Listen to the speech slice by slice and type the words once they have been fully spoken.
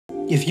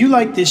If you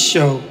like this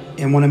show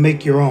and want to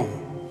make your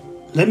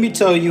own, let me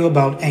tell you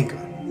about Anchor.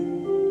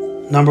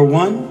 Number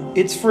one,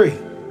 it's free.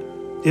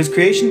 There's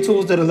creation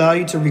tools that allow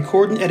you to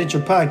record and edit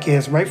your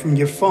podcast right from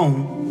your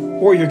phone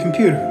or your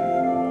computer.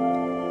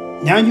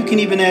 Now you can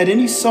even add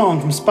any song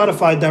from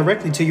Spotify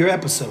directly to your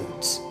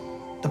episodes.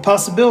 The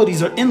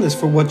possibilities are endless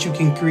for what you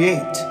can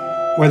create,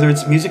 whether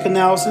it's music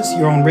analysis,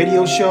 your own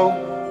radio show,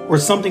 or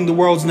something the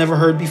world's never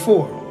heard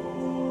before.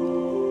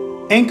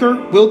 Anchor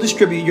will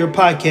distribute your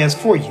podcast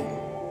for you,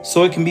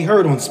 so it can be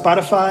heard on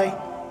Spotify,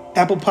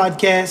 Apple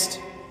Podcast,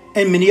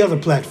 and many other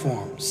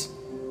platforms.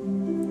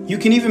 You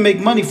can even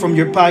make money from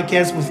your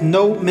podcast with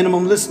no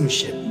minimum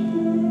listenership.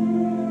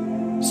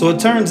 So it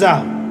turns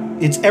out,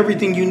 it's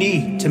everything you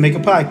need to make a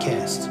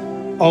podcast,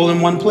 all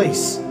in one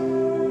place.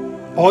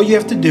 All you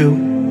have to do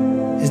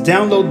is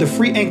download the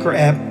free Anchor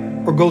app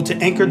or go to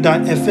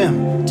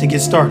anchor.fm to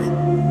get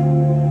started.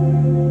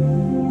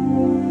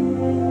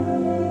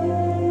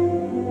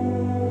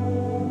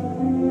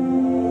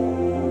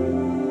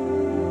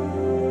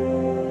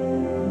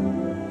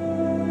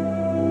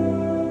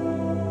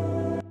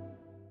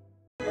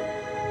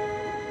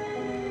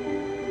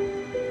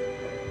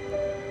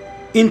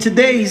 In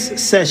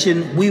today's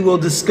session, we will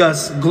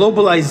discuss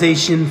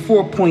Globalization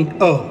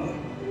 4.0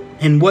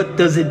 and what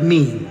does it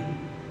mean.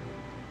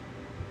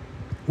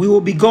 We will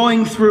be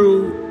going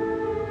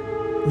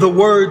through the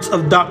words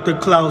of Dr.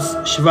 Klaus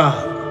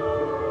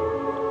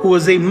Schwab, who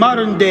is a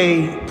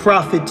modern-day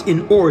prophet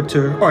and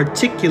orator,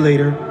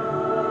 articulator,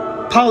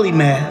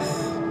 polymath,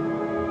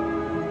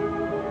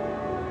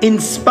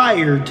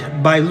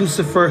 inspired by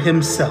Lucifer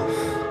himself.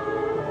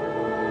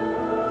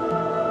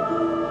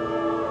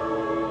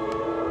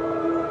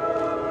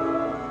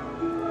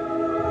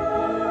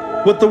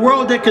 What the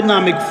World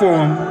Economic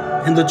Forum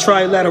and the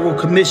Trilateral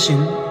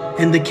Commission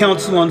and the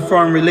Council on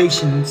Foreign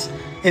Relations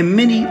and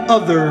many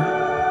other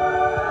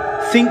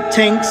think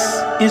tanks,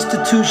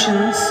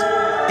 institutions,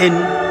 and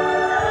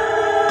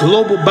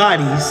global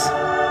bodies,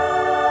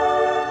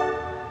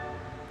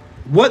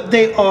 what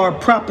they are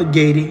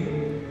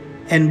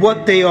propagating and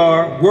what they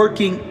are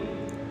working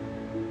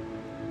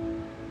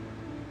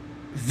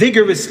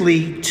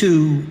vigorously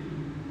to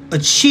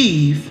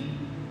achieve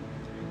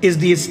is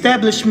the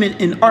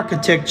establishment and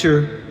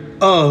architecture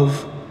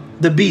of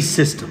the beast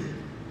system.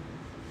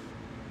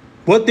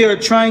 What they are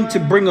trying to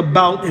bring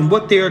about and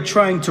what they are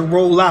trying to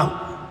roll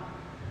out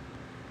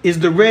is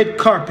the red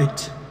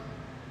carpet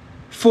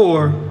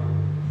for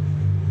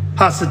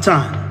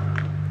Hasatan.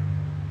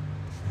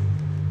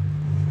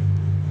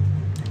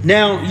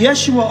 Now,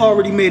 Yeshua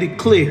already made it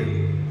clear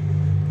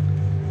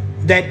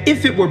that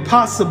if it were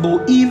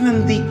possible,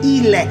 even the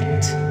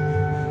elect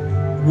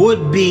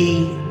would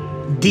be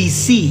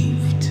deceived.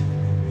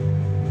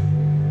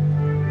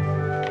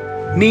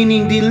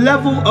 Meaning the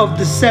level of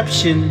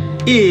deception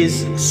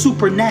is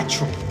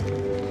supernatural.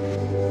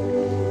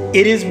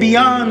 It is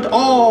beyond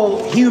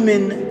all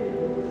human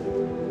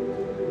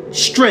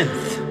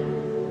strength.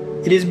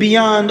 It is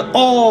beyond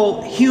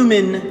all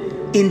human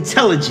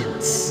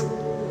intelligence.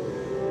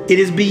 It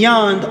is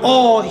beyond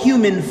all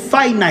human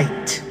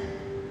finite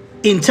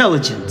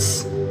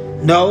intelligence.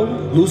 No,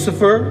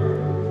 Lucifer,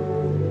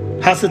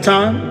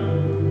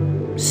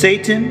 Hasatan,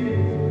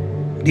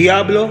 Satan,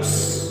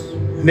 Diablos,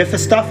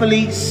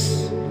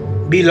 Mephistopheles,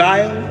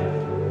 Belial,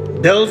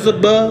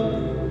 Beelzebub,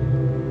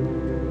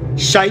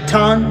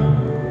 Shaitan,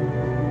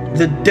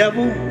 the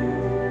devil,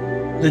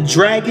 the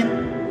dragon,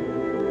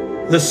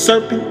 the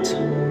serpent,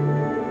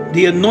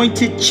 the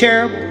anointed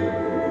cherub,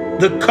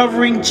 the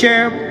covering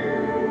cherub,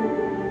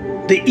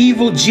 the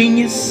evil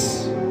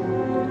genius,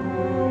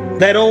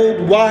 that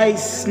old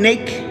wise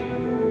snake,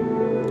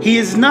 he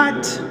is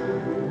not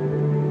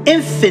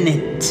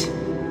infinite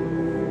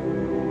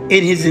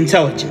in his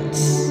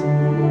intelligence.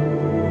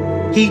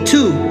 He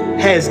too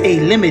has a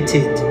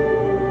limited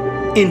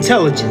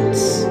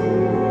intelligence,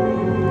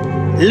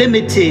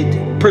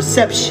 limited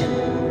perception,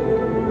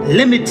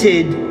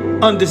 limited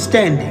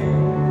understanding,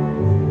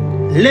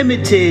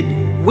 limited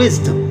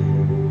wisdom,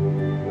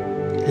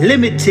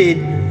 limited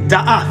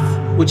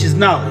da'af, which is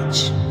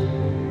knowledge.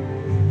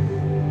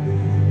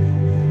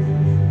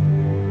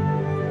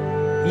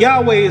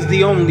 Yahweh is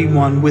the only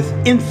one with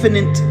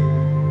infinite,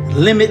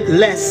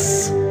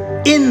 limitless,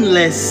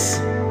 endless,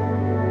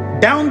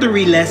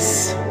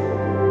 boundaryless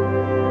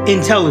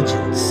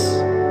intelligence,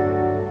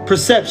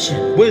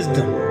 perception,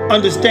 wisdom,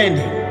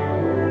 understanding,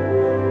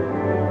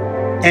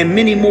 and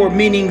many more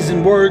meanings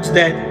and words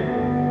that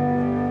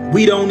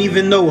we don't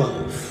even know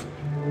of.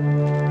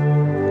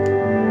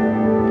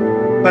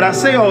 But I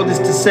say all this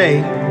to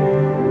say,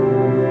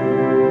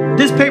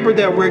 this paper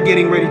that we're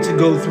getting ready to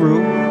go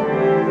through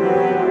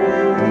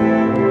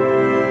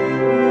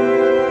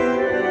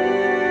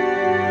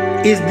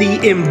is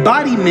the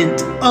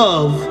embodiment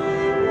of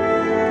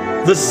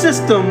the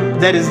system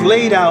that is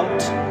laid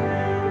out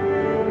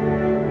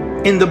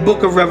in the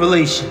book of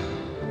Revelation,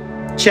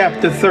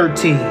 chapter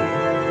 13,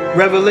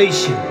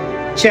 Revelation,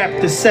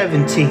 chapter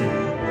 17,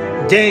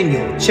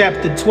 Daniel,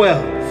 chapter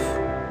 12,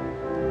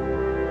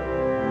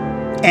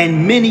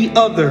 and many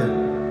other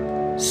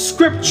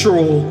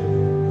scriptural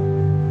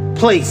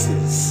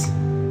places.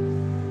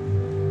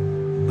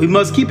 We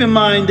must keep in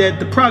mind that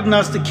the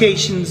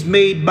prognostications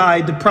made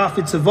by the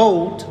prophets of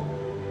old,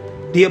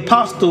 the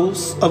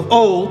apostles of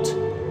old,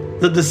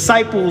 the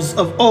disciples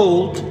of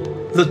old,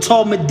 the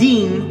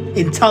Talmudim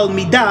and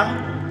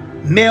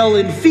Talmidah, male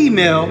and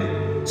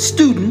female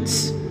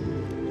students,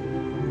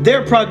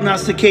 their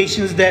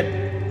prognostications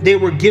that they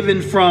were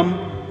given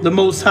from the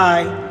Most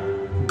High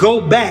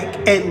go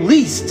back at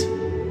least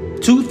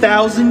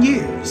 2,000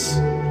 years.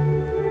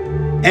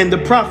 And the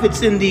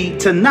prophets in the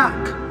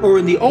Tanakh, or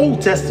in the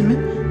Old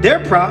Testament, their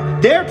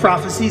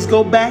prophecies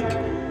go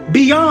back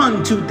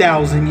beyond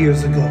 2,000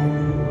 years ago.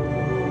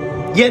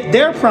 Yet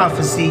their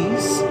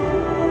prophecies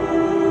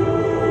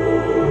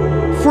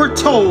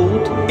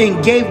foretold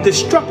and gave the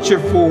structure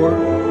for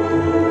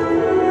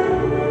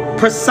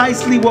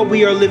precisely what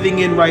we are living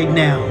in right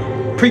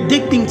now,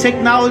 predicting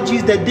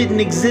technologies that didn't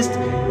exist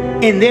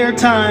in their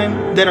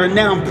time that are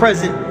now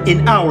present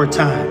in our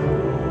time.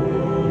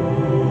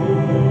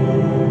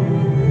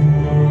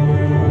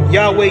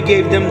 Yahweh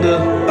gave them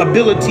the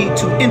ability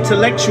to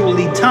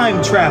intellectually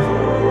time travel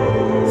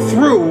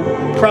through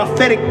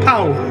prophetic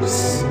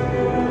powers.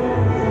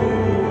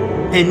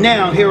 And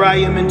now here I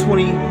am in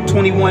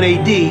 2021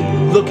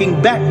 AD, looking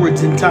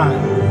backwards in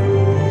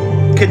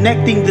time,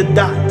 connecting the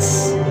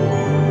dots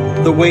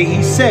the way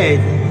he said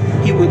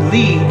he would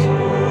lead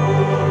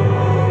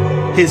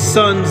his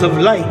sons of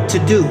light to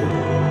do.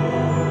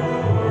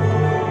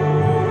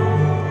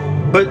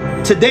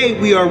 But today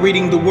we are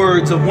reading the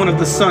words of one of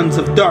the sons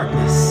of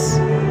darkness.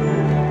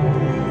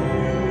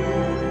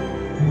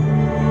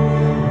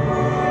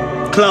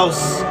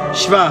 Klaus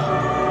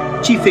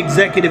Schwab, Chief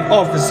Executive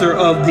Officer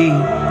of the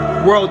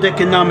World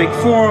Economic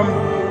Forum,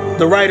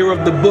 the writer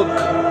of the book,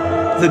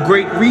 The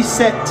Great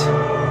Reset,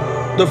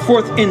 The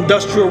Fourth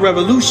Industrial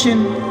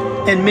Revolution,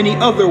 and many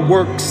other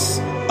works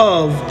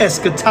of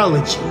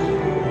eschatology,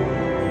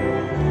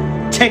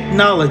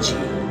 technology,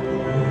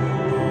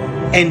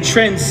 and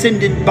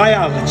transcendent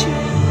biology.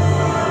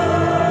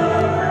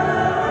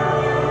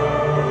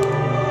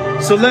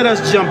 So let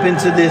us jump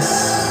into this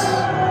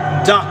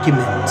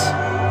document.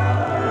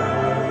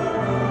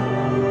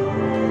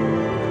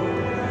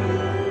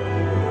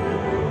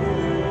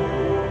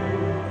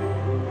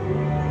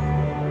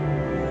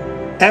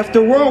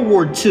 After World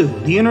War II,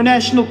 the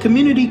international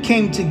community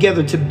came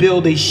together to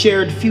build a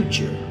shared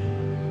future.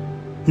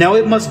 Now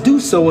it must do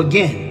so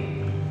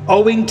again,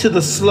 owing to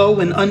the slow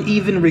and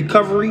uneven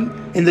recovery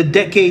in the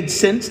decades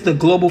since the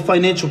global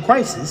financial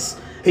crisis.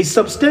 A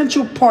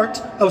substantial part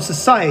of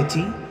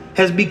society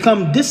has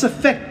become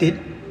disaffected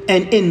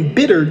and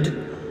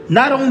embittered,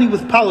 not only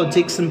with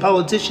politics and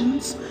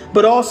politicians,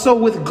 but also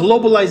with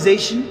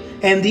globalization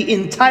and the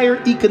entire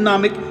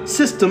economic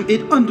system it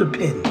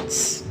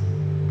underpins.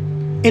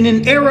 In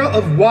an era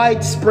of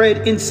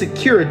widespread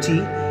insecurity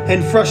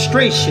and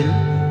frustration,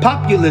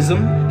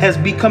 populism has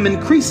become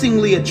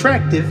increasingly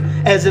attractive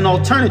as an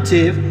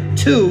alternative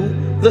to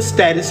the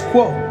status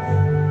quo.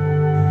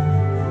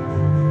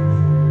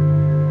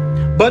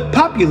 But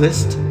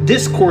populist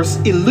discourse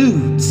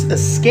eludes,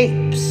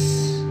 escapes,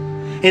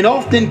 and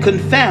often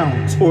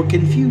confounds or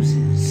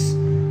confuses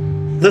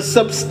the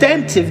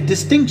substantive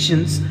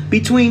distinctions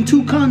between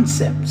two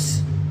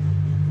concepts,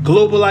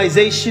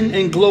 globalization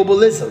and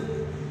globalism.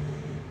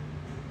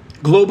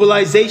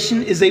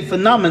 Globalization is a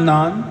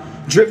phenomenon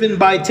driven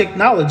by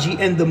technology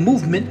and the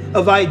movement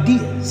of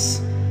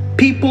ideas,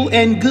 people,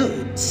 and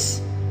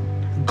goods.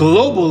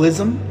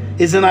 Globalism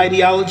is an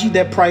ideology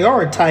that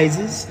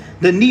prioritizes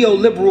the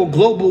neoliberal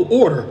global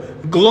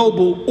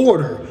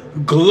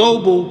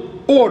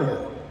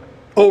order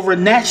over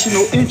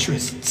national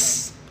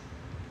interests.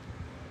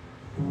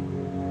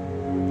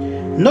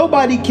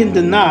 Nobody can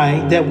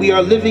deny that we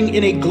are living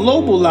in a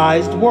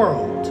globalized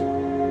world.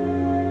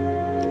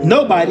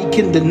 Nobody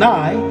can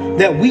deny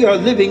that we are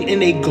living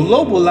in a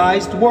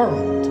globalized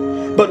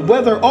world. But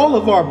whether all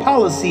of our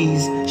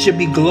policies should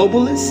be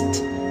globalist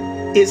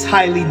is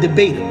highly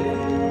debatable.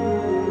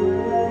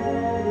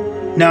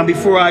 Now,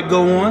 before I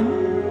go on,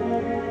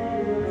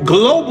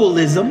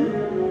 globalism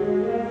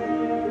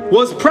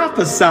was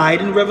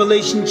prophesied in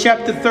Revelation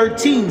chapter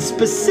 13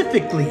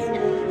 specifically.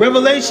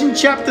 Revelation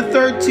chapter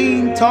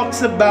 13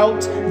 talks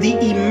about the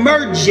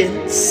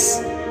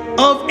emergence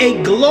of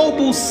a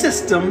global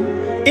system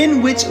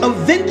in which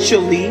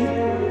eventually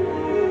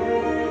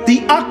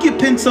the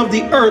occupants of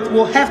the earth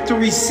will have to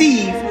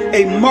receive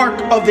a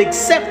mark of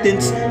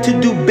acceptance to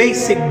do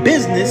basic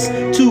business,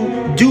 to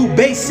do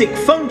basic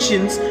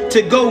functions,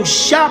 to go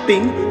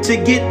shopping, to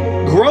get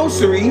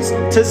groceries,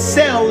 to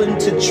sell and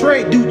to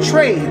trade,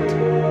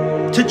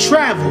 to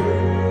travel,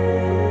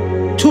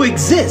 to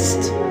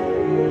exist,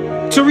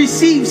 to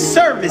receive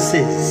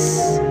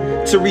services,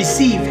 to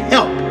receive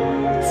help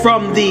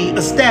from the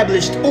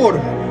established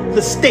order,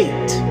 the state.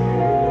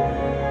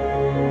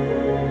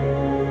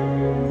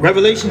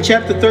 Revelation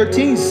chapter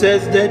 13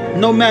 says that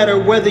no matter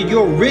whether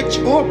you're rich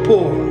or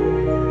poor,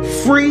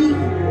 free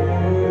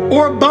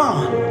or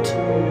bond,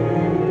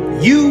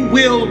 you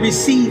will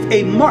receive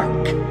a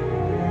mark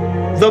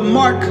the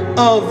mark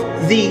of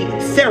the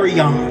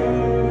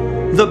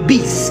Therion, the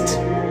beast.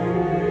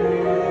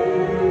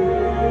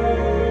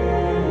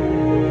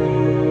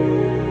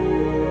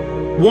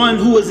 One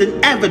who is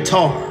an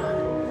avatar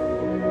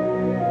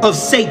of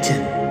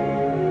Satan,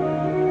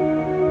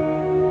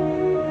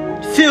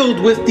 filled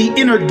with the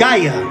inner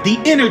Gaia,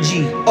 the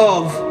energy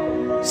of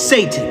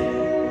Satan,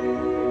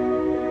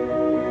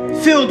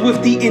 filled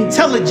with the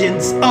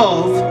intelligence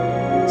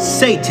of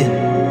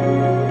Satan.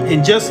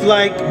 And just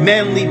like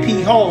Manly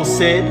P. Hall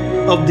said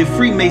of the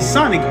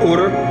Freemasonic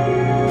order,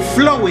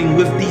 flowing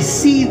with the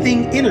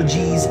seething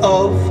energies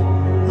of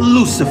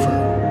Lucifer.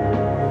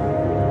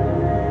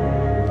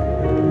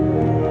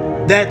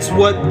 That's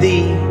what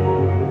the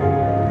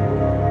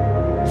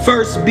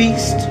first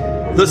beast,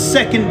 the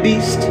second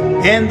beast,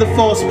 and the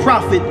false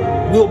prophet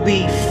will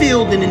be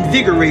filled and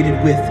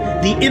invigorated with.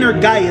 The inner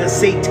Gaia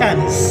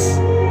Satanis.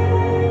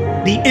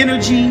 The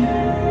energy,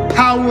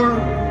 power,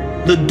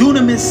 the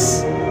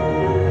dunamis,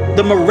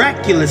 the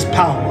miraculous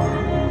power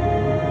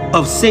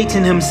of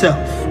Satan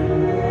himself.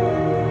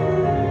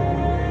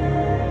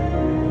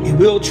 It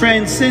will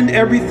transcend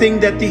everything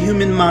that the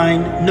human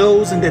mind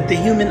knows and that the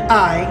human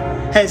eye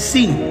has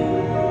seen.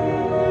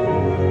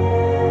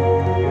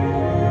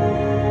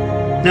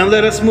 Now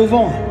let us move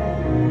on.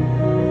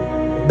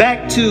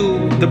 Back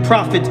to the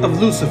prophet of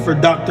Lucifer,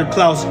 Dr.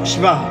 Klaus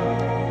Schwab.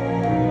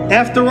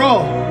 After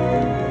all,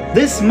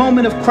 this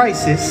moment of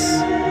crisis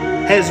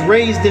has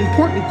raised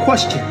important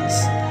questions.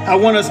 I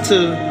want us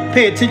to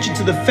pay attention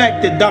to the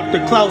fact that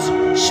Dr. Klaus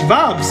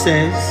Schwab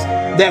says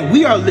that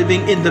we are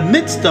living in the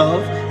midst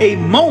of a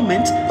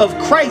moment of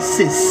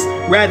crisis,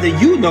 whether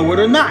you know it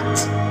or not.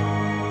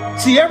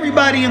 See,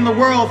 everybody in the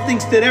world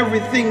thinks that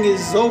everything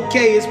is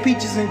okay, it's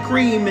peaches and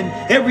cream, and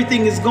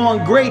everything is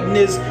going great, and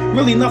there's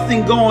really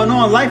nothing going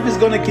on. Life is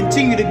going to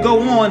continue to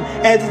go on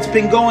as it's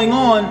been going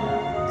on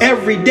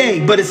every day,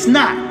 but it's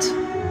not.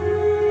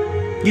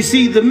 You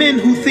see, the men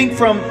who think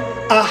from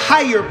a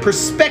higher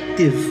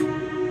perspective,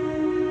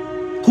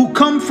 who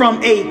come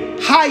from a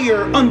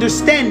higher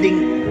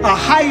understanding, a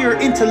higher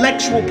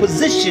intellectual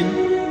position,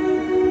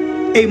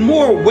 a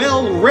more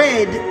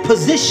well-read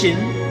position,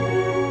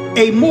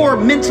 a more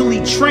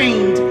mentally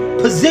trained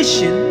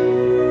position,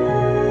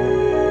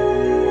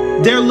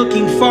 they're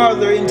looking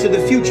farther into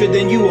the future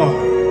than you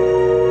are.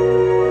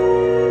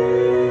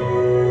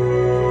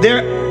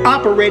 They're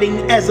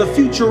operating as a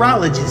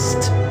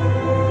futurologist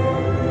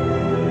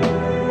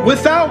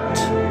without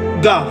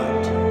God.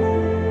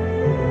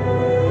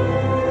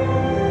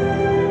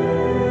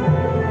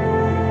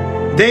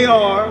 They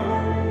are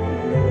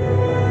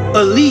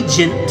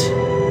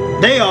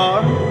allegiant, they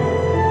are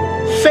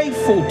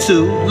faithful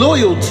to,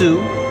 loyal to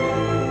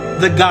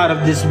the God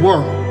of this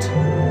world.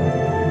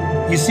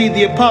 You see,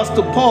 the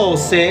Apostle Paul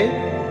said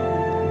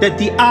that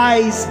the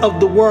eyes of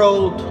the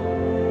world,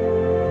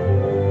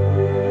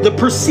 the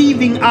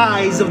perceiving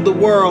eyes of the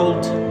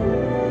world,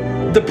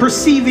 the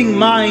perceiving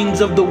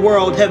minds of the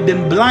world have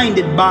been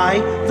blinded by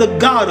the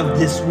God of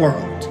this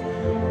world.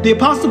 The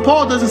Apostle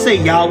Paul doesn't say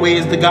Yahweh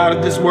is the God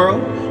of this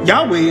world.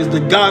 Yahweh is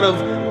the God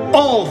of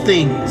all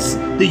things,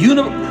 the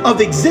unit of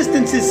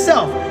existence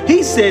itself.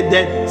 He said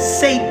that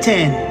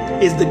Satan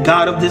is the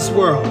God of this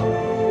world.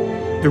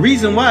 The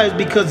reason why is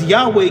because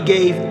Yahweh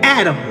gave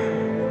Adam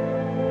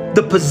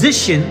the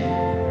position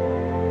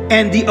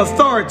and the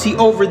authority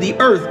over the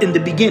earth in the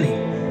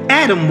beginning.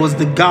 Adam was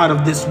the God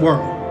of this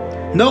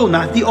world. No,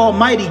 not the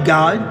Almighty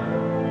God,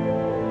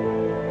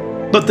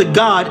 but the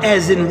God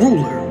as in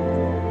ruler,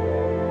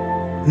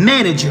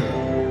 manager,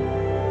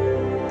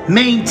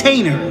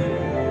 maintainer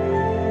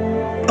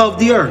of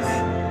the earth.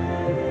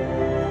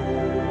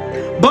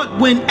 But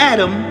when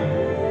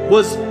Adam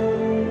was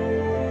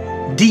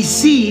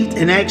deceived,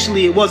 and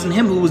actually it wasn't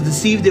him who was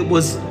deceived, it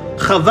was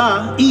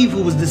Chava, Eve,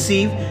 who was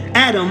deceived,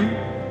 Adam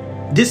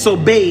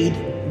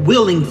disobeyed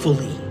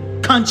willingly,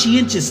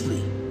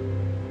 conscientiously.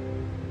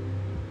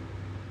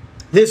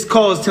 This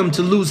caused him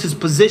to lose his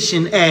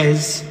position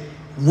as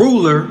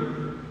ruler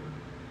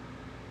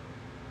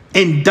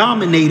and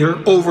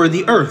dominator over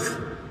the earth.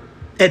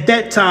 At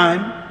that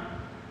time,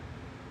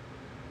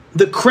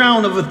 the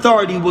crown of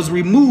authority was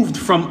removed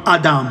from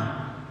Adam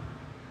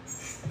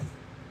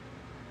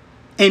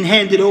and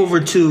handed over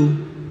to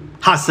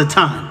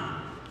Hasatan,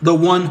 the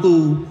one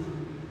who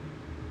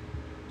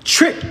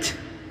tricked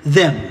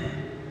them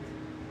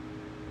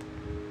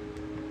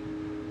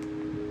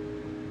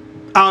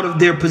out of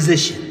their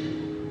position,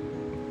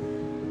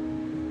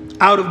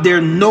 out of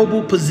their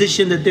noble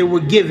position that they were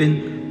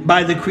given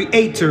by the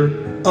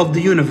creator of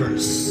the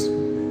universe.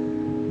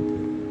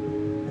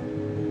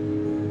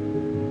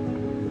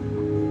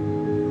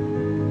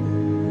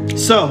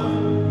 So,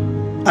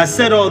 I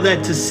said all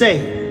that to say,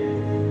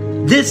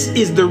 this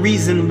is the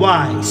reason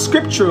why,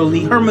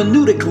 scripturally,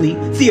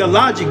 hermeneutically,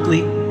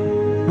 theologically,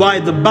 why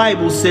the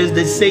Bible says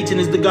that Satan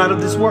is the God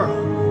of this world.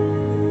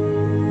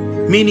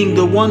 Meaning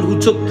the one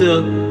who took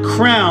the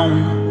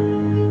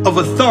crown of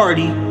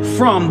authority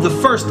from the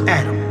first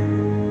Adam.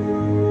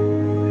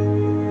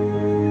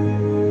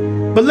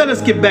 But let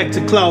us get back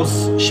to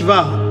Klaus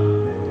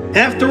Schwab.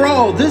 After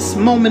all, this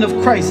moment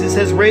of crisis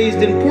has raised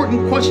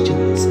important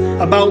questions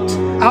about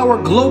our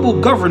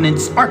global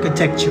governance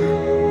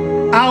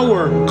architecture.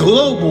 Our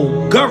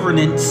global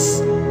governance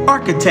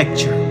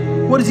architecture.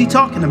 What is he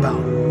talking about?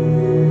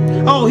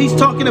 Oh, he's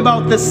talking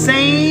about the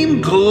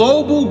same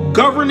global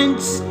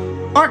governance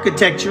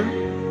architecture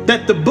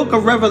that the book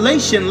of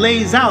Revelation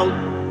lays out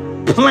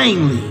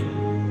plainly.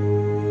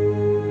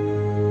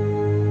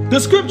 The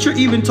scripture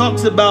even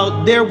talks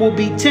about there will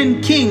be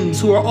 10 kings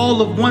who are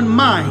all of one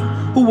mind,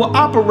 who will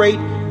operate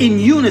in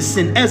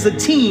unison as a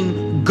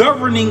team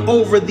governing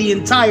over the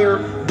entire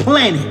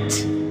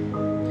planet.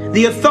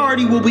 The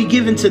authority will be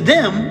given to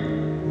them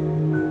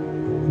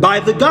by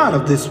the God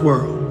of this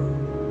world,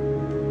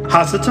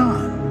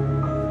 Hasatan.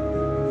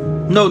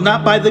 No,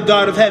 not by the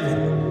God of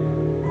heaven.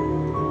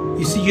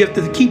 You see, you have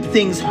to keep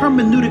things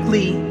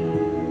hermeneutically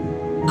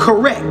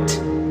correct.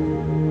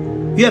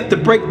 You have to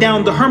break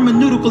down the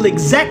hermeneutical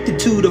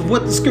exactitude of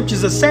what the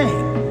scriptures are saying.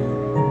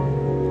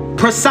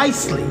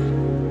 Precisely.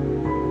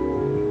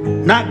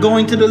 Not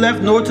going to the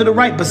left nor to the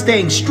right, but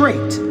staying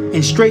straight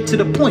and straight to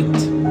the point.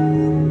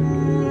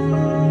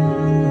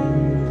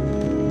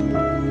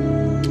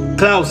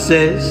 Klaus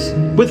says,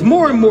 with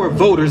more and more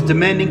voters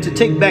demanding to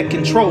take back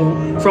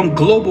control from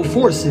global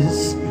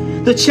forces,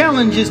 the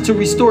challenge is to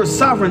restore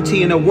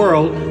sovereignty in a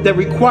world that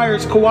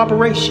requires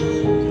cooperation.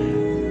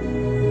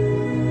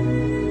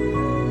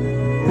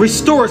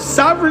 Restore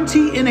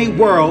sovereignty in a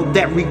world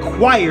that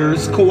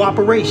requires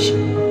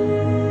cooperation.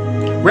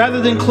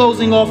 Rather than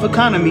closing off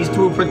economies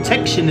through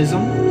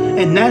protectionism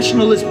and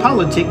nationalist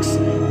politics,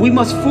 we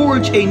must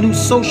forge a new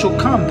social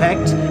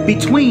compact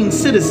between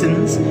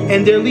citizens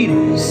and their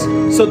leaders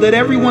so that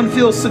everyone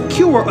feels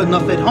secure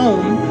enough at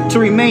home to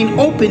remain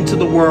open to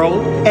the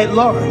world at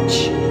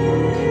large.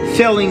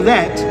 Failing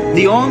that,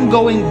 the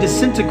ongoing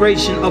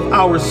disintegration of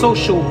our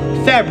social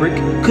fabric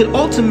could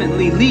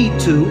ultimately lead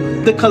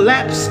to the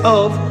collapse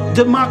of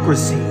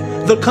democracy.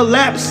 The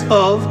collapse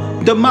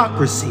of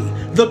democracy.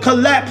 The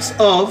collapse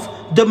of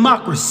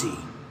democracy.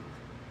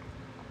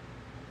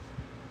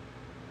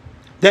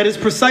 That is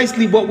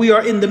precisely what we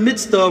are in the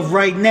midst of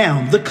right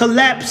now. The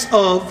collapse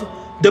of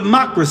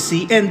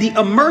democracy and the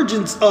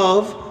emergence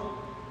of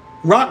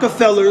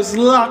Rockefeller's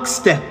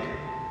lockstep.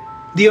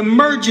 The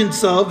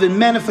emergence of and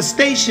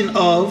manifestation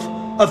of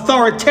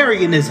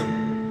authoritarianism,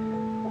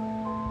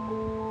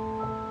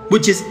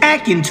 which is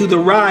akin to the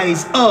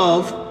rise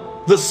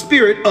of the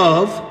spirit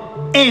of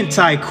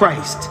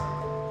Antichrist.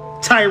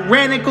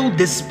 Tyrannical,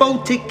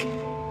 despotic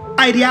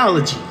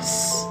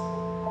ideologies.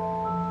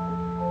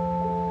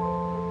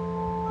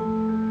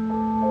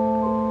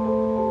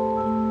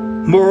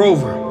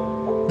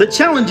 Moreover, the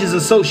challenges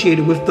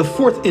associated with the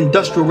fourth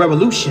industrial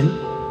revolution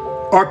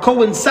are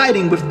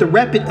coinciding with the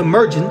rapid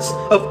emergence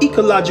of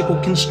ecological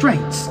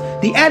constraints,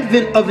 the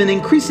advent of an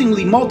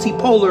increasingly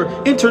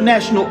multipolar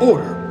international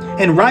order,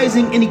 and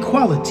rising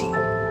inequality.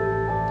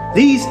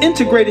 These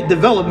integrated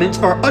developments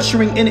are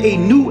ushering in a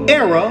new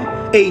era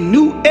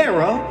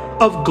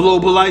of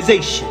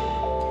globalization.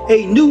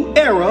 A new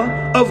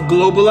era of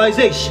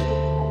globalization.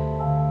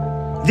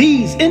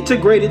 These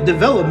integrated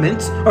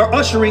developments are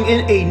ushering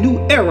in a new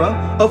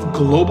era of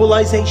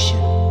globalization.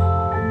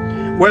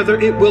 Whether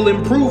it will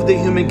improve the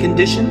human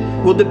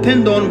condition will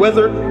depend on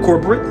whether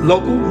corporate,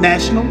 local,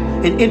 national,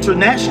 and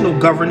international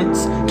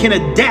governance can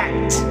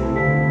adapt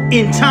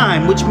in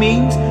time, which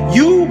means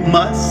you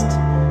must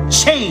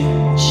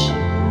change.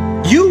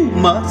 You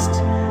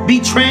must be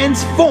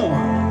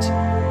transformed.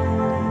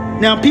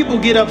 Now, people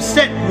get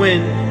upset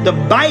when the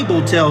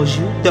Bible tells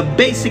you the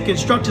basic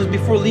instructions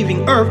before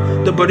leaving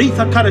earth, the Barith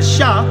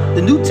HaKadashah,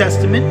 the New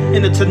Testament,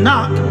 and the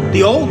Tanakh,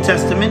 the Old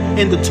Testament,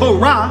 and the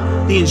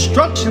Torah, the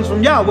instructions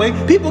from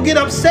Yahweh. People get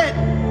upset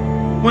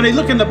when they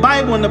look in the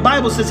Bible and the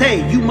Bible says,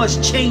 hey, you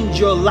must change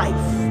your life.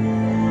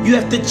 You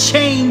have to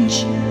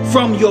change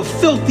from your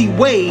filthy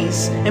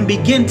ways and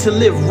begin to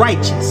live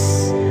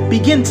righteous.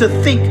 Begin to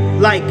think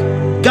like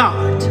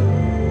God.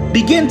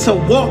 Begin to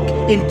walk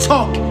and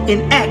talk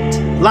and act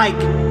like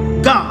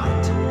God.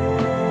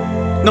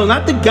 No,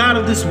 not the God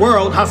of this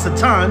world,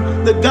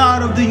 Hasatan, the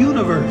God of the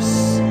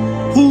universe,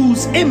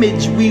 whose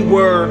image we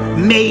were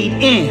made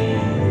in.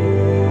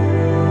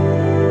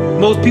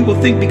 Most people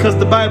think because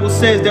the Bible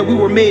says that we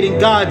were made in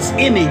God's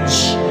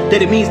image,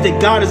 that it means that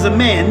God is a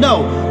man.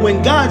 No,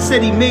 when God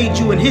said he made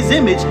you in his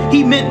image,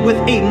 he meant with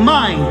a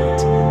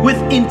mind, with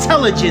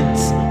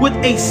intelligence, with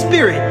a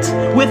spirit,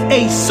 with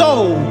a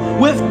soul,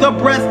 with the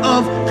breath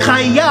of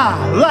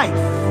chaya,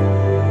 life.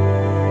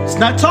 It's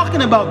not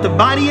talking about the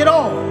body at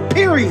all,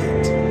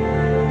 period.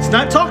 It's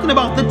not talking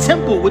about the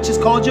temple, which is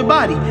called your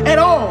body, at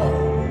all.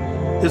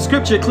 The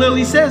scripture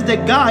clearly says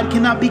that God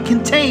cannot be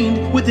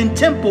contained within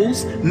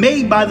temples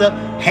made by the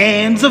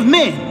hands of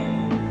men.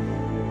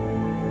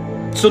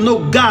 So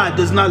no, God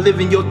does not live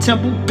in your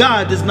temple.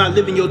 God does not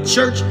live in your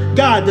church.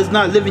 God does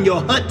not live in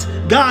your hut.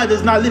 God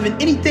does not live in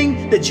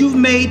anything that you've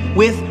made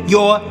with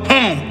your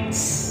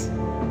hands.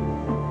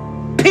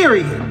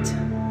 Period.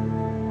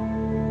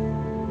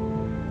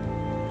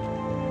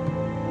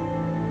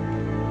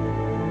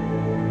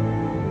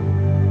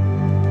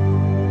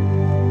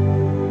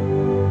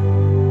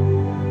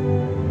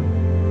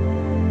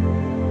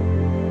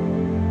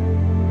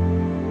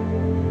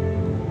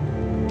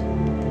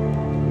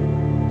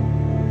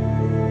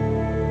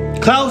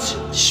 Klaus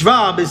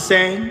Schwab is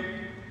saying,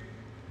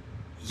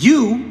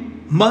 you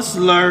must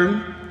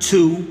learn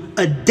to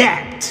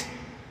adapt.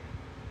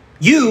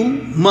 You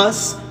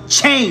must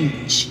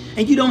change.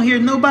 And you don't hear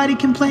nobody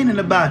complaining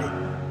about it.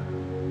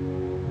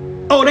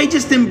 Oh, they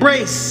just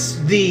embrace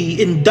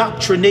the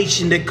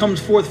indoctrination that comes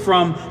forth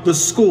from the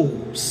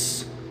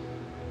schools,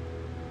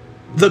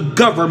 the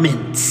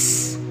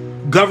governments.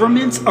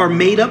 Governments are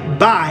made up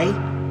by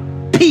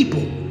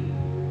people.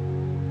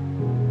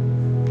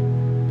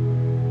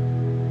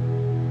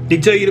 They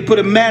tell you to put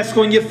a mask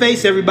on your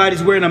face.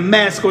 Everybody's wearing a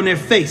mask on their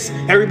face.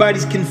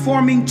 Everybody's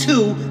conforming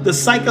to the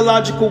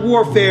psychological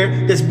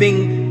warfare that's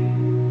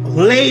being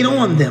laid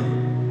on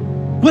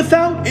them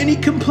without any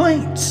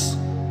complaints.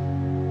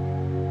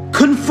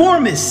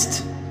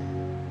 Conformist.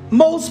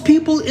 Most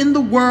people in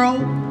the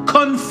world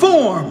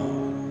conform.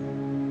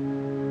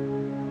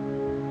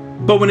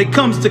 But when it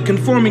comes to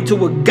conforming to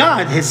what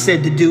God has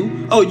said to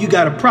do, oh, you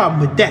got a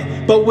problem with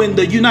that. But when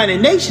the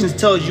United Nations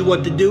tells you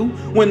what to do,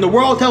 when the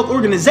World Health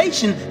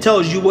Organization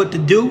tells you what to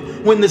do,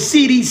 when the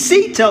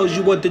CDC tells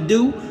you what to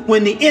do,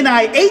 when the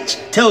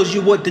NIH tells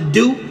you what to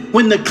do,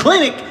 when the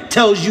clinic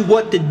tells you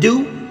what to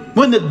do,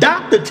 when the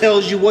doctor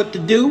tells you what to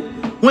do,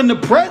 when the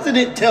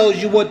president tells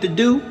you what to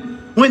do,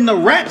 when the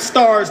rap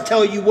stars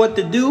tell you what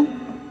to do,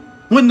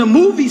 when the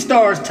movie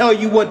stars tell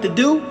you what to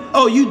do,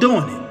 oh, you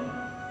doing it.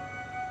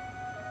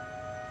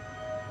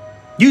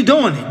 You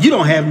doing it. You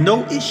don't have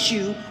no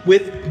issue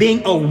with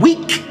being a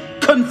weak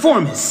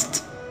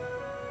conformist.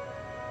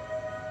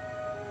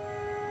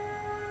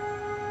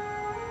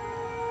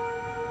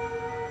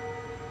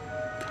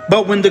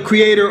 But when the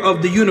creator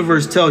of the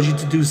universe tells you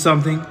to do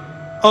something,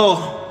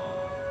 oh,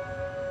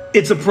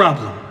 it's a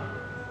problem.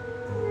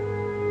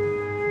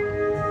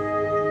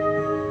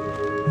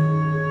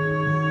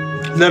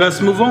 Let us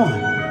move on.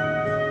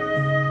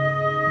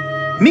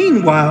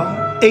 Meanwhile,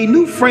 a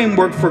new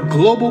framework for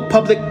global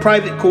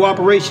public-private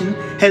cooperation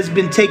has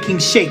been taking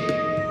shape.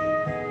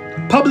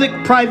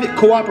 Public-private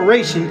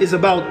cooperation is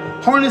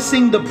about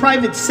harnessing the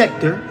private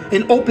sector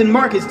and open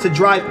markets to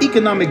drive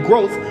economic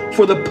growth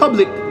for the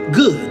public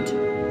good,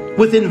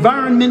 with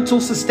environmental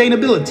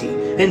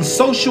sustainability and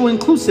social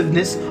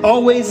inclusiveness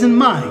always in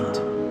mind.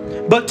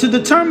 But to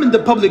determine the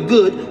public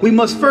good, we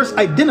must first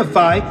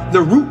identify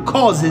the root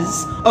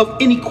causes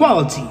of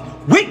inequality.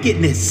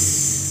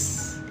 Wickedness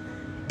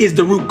is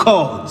the root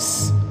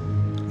cause.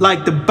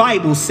 Like the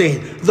Bible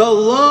said, the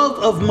love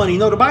of money.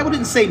 No, the Bible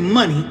didn't say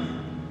money.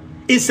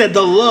 It said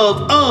the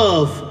love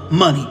of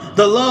money.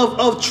 The love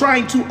of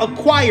trying to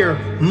acquire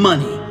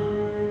money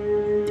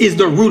is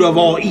the root of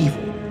all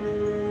evil.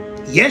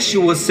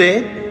 Yeshua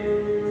said,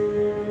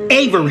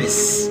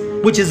 avarice,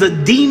 which is a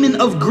demon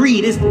of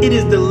greed. It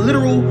is the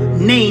literal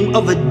name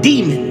of a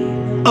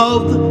demon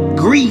of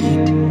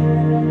greed.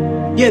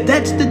 Yeah,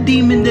 that's the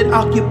demon that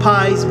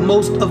occupies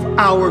most of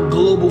our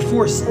global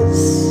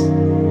forces.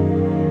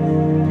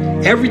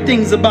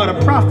 Everything's about a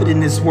profit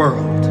in this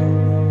world.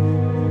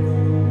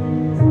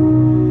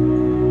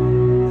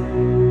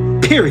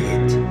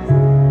 Period.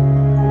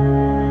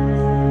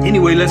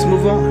 Anyway, let's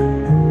move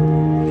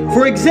on.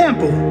 For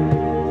example,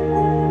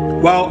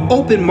 while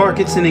open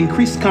markets and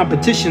increased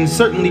competition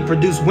certainly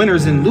produce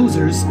winners and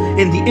losers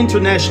in the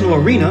international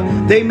arena,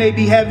 they may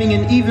be having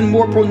an even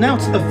more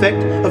pronounced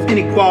effect of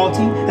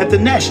inequality at the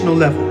national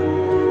level.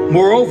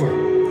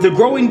 Moreover, the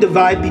growing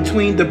divide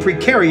between the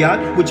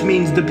precariat, which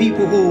means the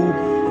people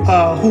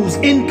whose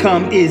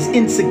income is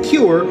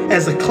insecure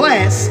as a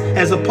class,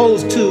 as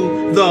opposed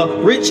to the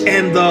rich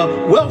and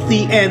the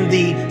wealthy and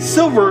the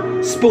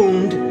silver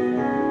spoon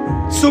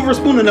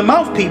in the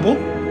mouth people.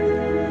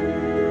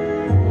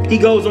 He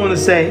goes on to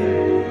say,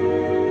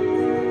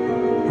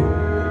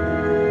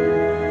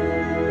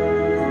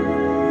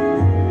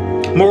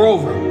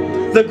 moreover,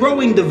 the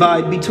growing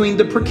divide between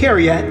the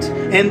precariat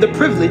and the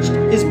privileged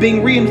is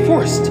being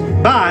reinforced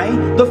by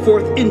the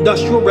fourth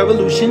industrial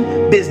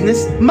revolution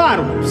business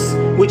models,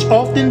 which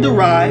often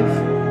derive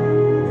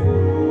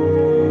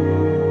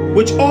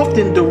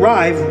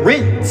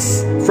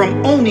rents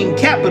from owning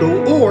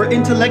capital or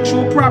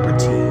intellectual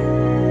property.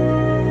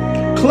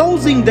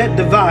 Closing that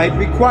divide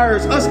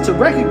requires us to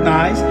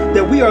recognize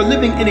that we are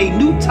living in a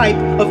new type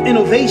of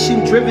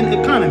innovation-driven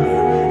economy,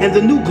 and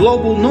the new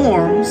global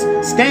norms,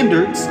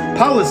 standards,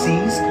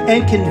 policies,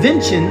 and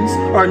conventions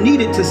are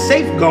needed to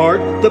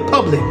safeguard the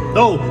public.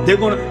 Oh, they're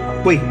going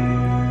to, wait,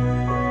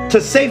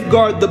 to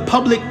safeguard the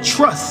public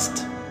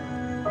trust.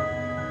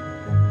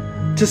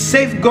 To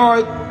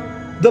safeguard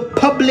the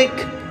public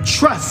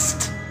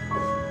trust.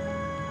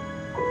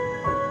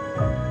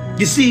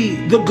 You see,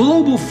 the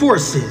global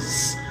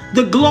forces,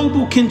 the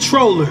global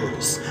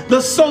controllers, the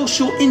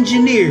social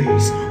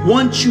engineers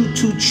want you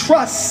to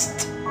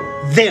trust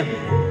them.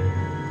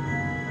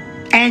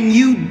 And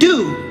you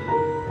do.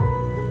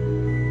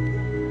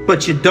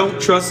 But you don't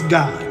trust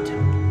God.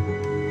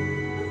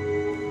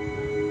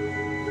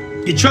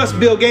 You trust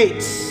Bill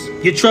Gates.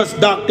 You trust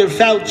Dr.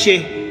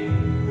 Fauci.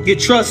 You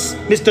trust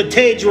Mr.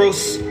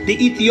 Tedros, the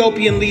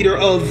Ethiopian leader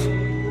of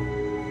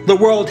the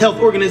World Health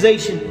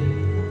Organization.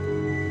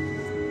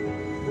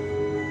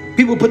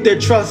 People put their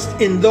trust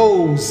in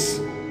those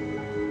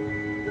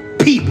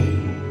people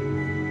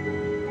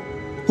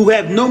who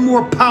have no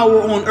more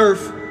power on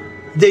earth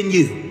than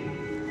you.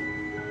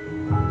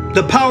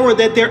 The power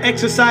that they're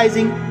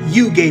exercising,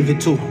 you gave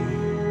it to them.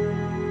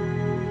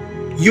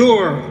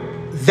 You're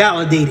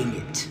validating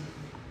it.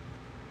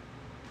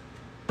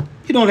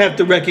 You don't have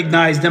to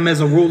recognize them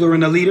as a ruler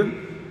and a leader.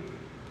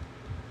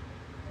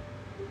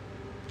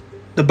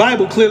 The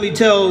Bible clearly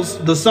tells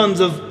the sons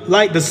of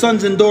light, the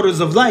sons and daughters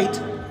of light,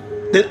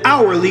 that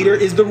our leader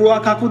is the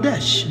Ruach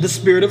HaKodesh, the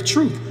spirit of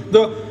truth,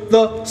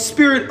 the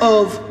spirit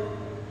of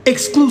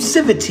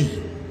exclusivity,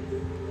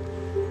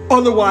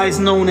 otherwise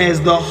known as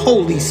the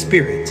Holy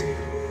Spirit.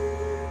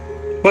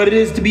 But it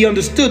is to be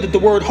understood that the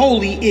word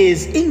holy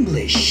is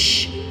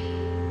English.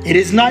 It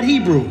is not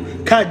Hebrew.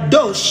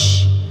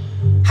 Kadosh,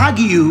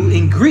 Hagiu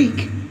in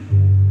Greek,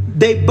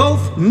 they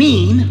both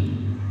mean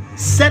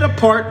set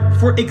apart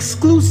for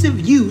exclusive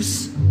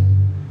use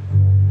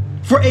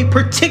for a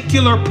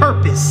particular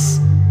purpose,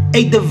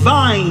 a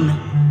divine,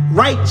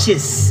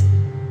 righteous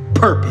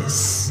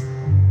purpose.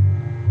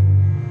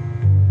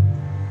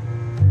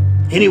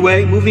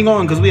 Anyway, moving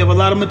on, because we have a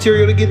lot of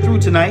material to get through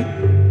tonight.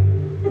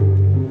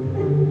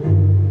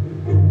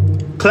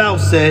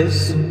 Klaus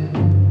says,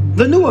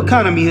 the new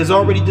economy has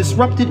already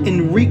disrupted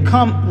and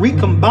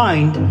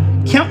recombined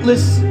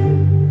countless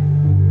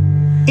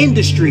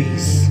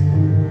industries.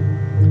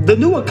 The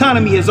new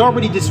economy has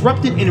already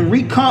disrupted and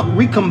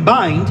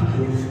recombined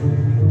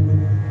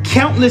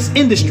countless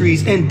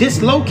industries and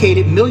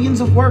dislocated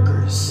millions of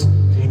workers.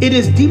 It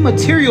is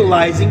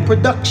dematerializing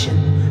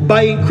production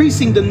by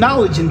increasing the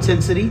knowledge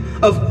intensity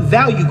of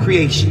value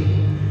creation.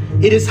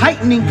 It is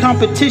heightening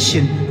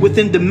competition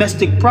within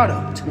domestic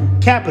product,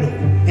 capital,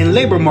 and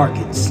labor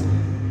markets,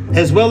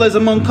 as well as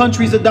among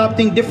countries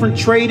adopting different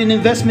trade and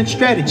investment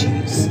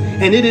strategies.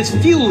 And it is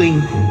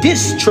fueling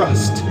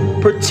distrust,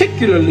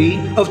 particularly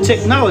of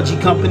technology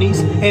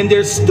companies and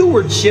their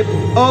stewardship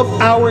of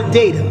our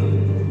data.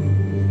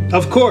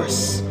 Of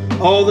course,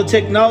 all the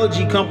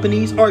technology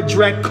companies are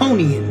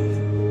draconian.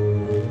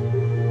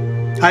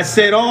 I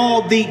said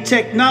all the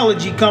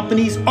technology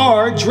companies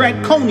are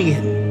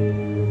draconian.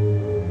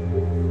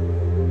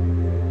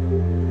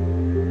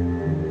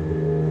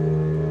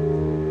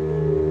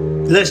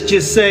 Let's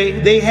just say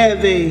they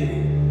have a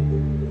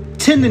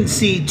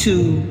tendency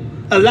to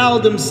allow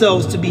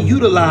themselves to be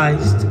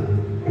utilized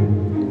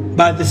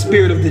by the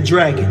spirit of the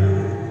dragon,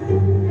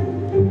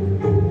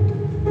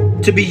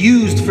 to be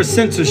used for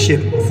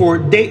censorship, for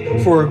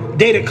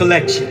data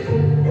collection,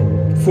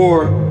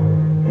 for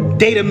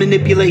data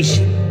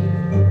manipulation,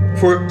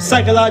 for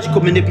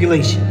psychological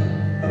manipulation,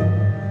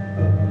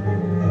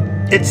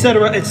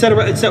 etc.,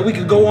 etc., etc. We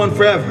could go on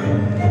forever.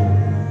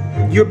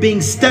 You're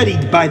being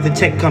studied by the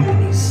tech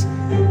companies.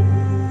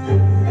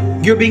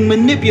 You're being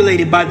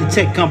manipulated by the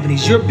tech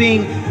companies. You're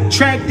being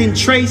tracked and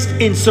traced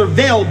and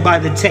surveilled by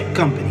the tech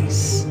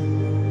companies.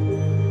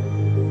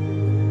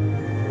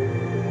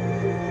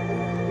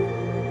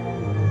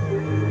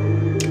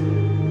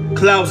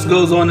 Klaus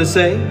goes on to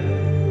say,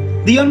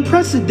 the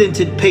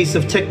unprecedented pace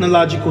of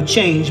technological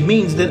change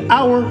means that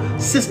our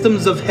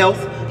systems of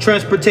health,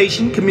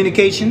 transportation,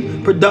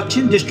 communication,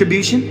 production,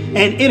 distribution,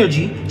 and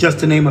energy, just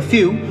to name a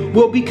few,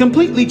 will be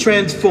completely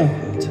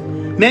transformed.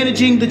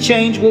 Managing the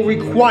change will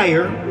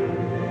require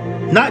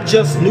not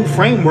just new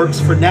frameworks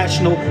for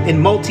national and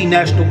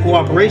multinational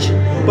cooperation,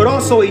 but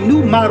also a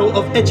new model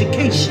of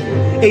education,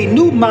 a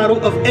new model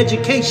of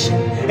education,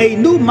 a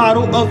new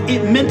model of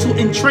mental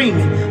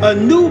entrainment, a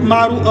new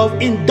model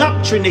of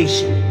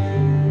indoctrination,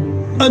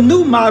 a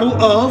new model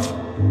of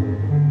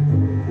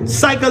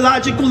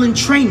psychological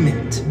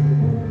entrainment,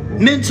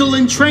 mental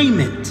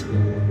entrainment,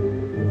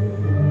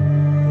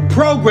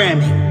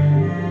 programming.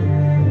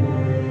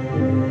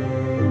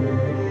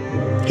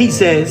 He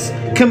says,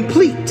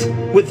 complete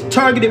with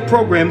targeted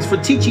programs for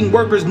teaching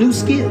workers new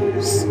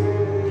skills.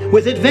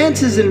 With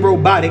advances in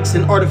robotics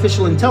and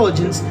artificial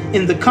intelligence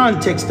in the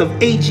context of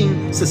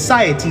aging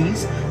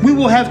societies, we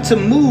will have to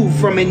move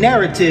from a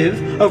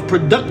narrative of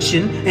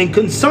production and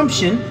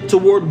consumption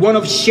toward one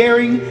of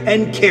sharing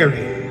and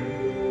caring.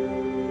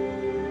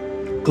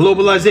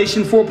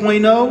 Globalization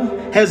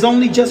 4.0 has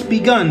only just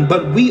begun,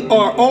 but we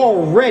are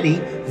already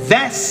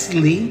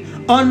vastly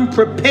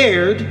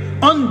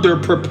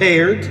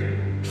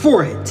underprepared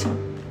for it.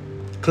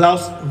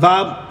 Klaus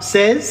Schwab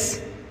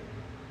says,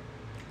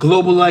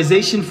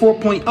 Globalization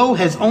 4.0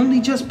 has only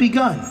just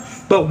begun,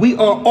 but we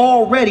are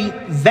already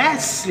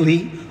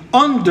vastly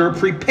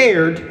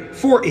underprepared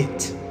for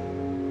it.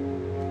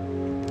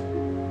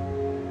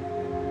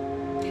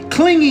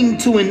 Clinging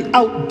to an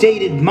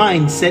outdated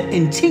mindset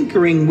and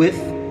tinkering with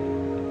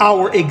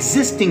our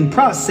existing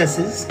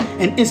processes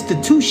and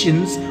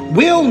institutions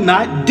will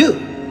not do.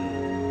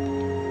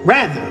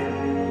 Rather,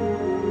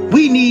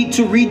 we need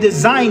to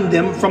redesign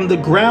them from the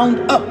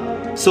ground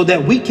up so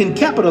that we can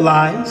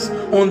capitalize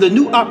on the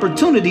new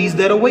opportunities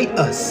that await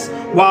us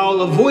while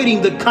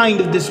avoiding the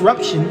kind of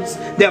disruptions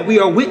that we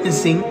are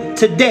witnessing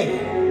today.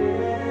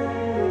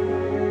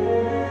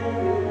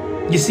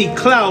 You see,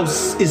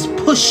 Klaus is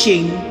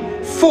pushing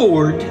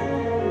forward,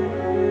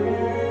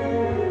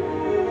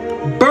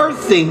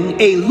 birthing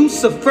a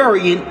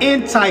Luciferian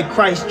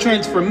Antichrist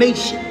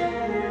transformation.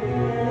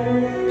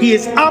 He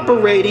is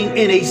operating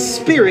in a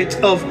spirit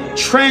of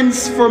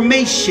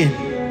transformation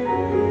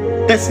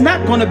that's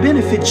not going to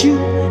benefit you.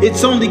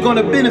 It's only going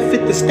to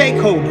benefit the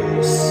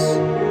stakeholders.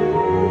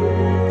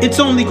 It's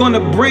only going to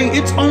bring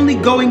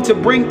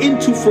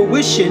into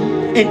fruition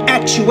and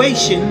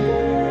actuation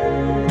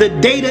the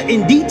data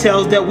and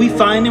details that we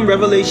find in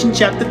Revelation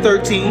chapter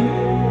 13,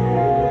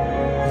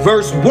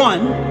 verse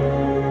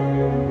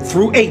 1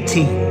 through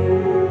 18.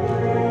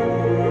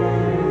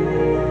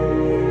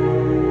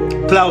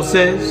 Klaus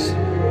says,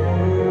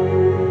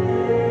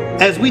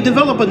 as we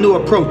develop a new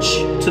approach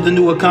to the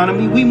new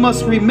economy, we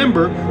must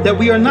remember that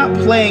we are not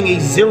playing a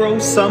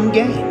zero-sum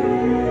game.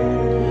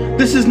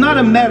 This is not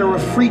a matter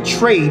of free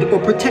trade or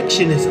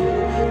protectionism,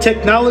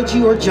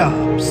 technology or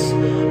jobs,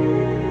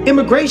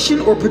 immigration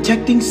or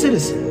protecting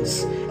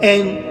citizens,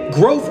 and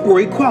growth or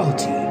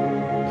equality.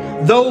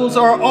 Those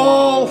are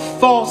all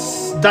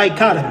false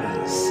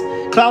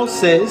dichotomies. Klaus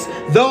says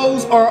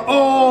those are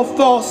all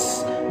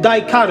false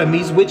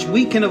dichotomies which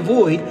we can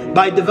avoid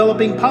by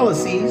developing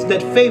policies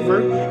that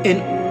favor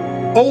an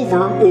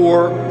over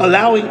or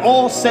allowing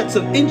all sets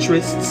of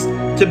interests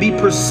to be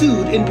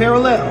pursued in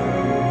parallel.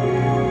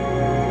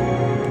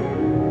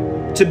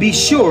 To be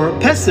sure,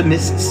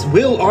 pessimists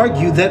will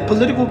argue that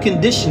political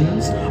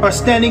conditions are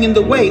standing in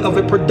the way of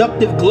a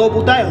productive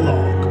global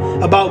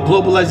dialogue about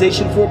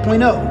Globalization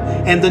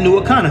 4.0 and the new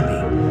economy.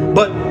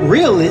 But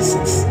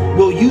realists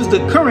will use the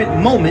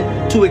current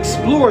moment to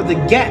explore the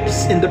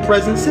gaps in the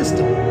present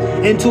system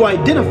and to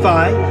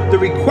identify the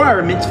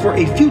requirements for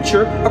a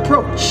future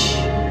approach.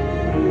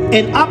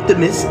 And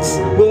optimists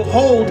will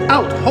hold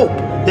out hope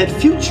that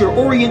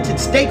future-oriented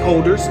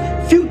stakeholders,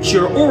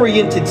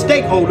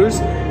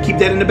 keep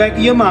that in the back of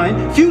your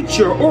mind,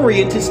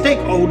 future-oriented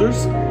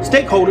stakeholders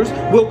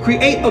will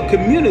create a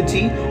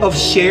community of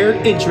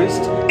shared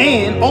interest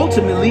and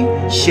ultimately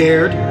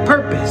shared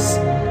purpose.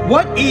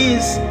 What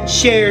is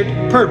shared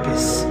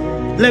purpose?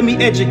 Let me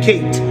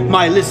educate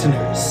my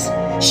listeners.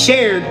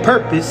 Shared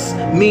purpose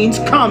means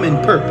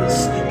common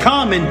purpose.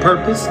 Common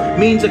purpose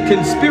means a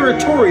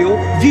conspiratorial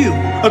view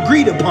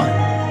agreed upon.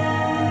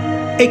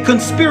 A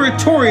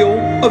conspiratorial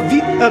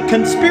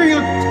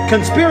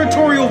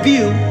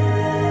view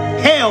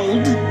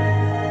held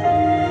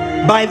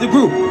by the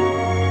group.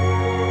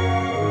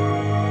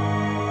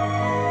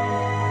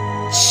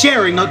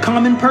 Sharing a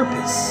common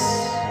purpose.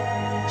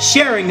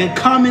 Sharing a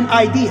common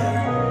idea.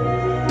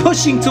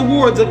 Pushing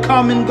towards a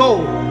common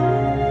goal.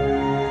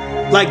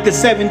 Like the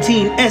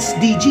 17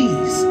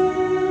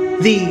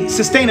 SDGs, the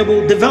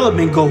Sustainable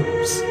Development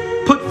Goals,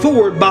 put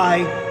forward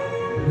by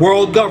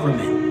world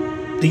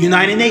government, the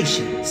United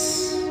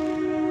Nations.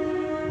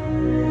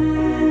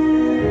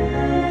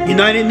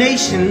 United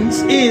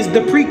Nations is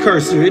the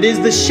precursor, it is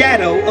the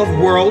shadow of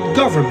world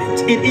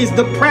government. It is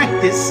the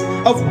practice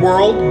of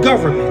world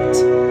government.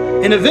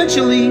 And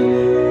eventually,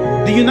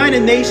 the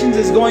United Nations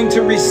is going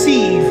to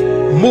receive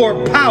more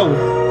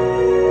power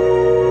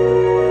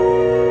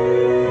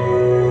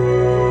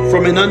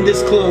from an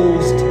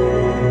undisclosed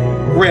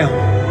realm.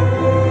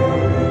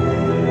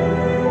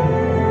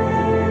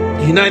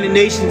 The United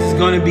Nations is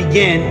going to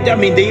begin,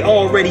 they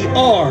already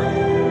are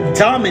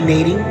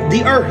dominating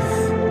the earth.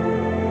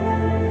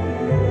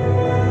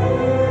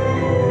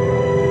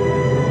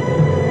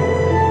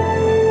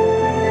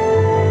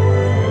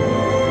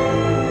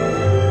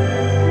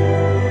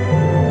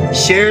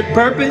 Shared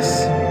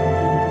purpose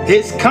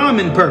is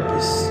common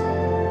purpose.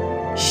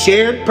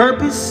 Shared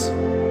purpose,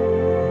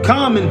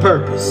 common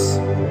purpose.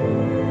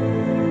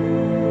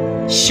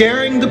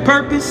 Sharing the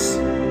purpose,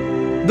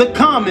 the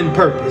common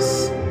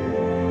purpose.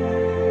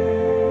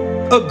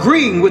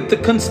 Agreeing with the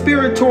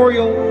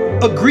conspiratorial,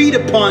 agreed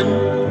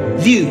upon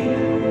view.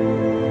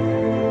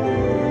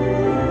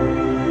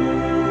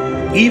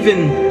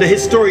 Even the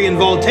historian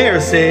Voltaire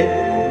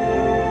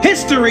said,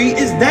 history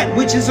is that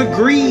which is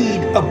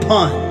agreed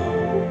upon,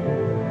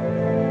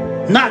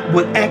 not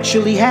what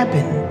actually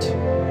happened.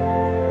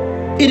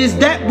 It is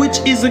that which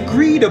is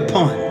agreed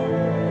upon.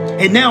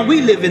 And now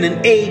we live in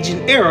an age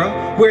and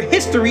era where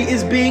history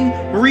is being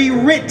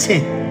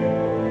rewritten.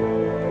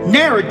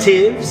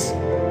 Narratives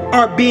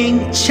are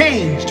being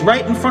changed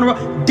right in front of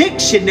us.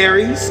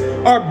 Dictionaries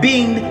are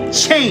being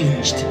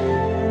changed.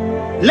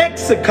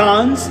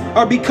 Lexicons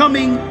are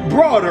becoming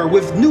broader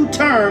with new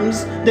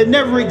terms that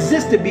never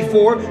existed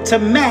before to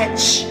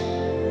match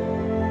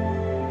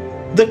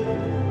the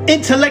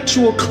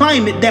intellectual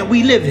climate that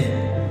we live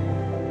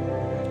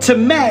in, to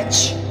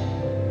match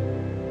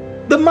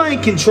the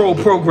mind control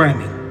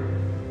programming.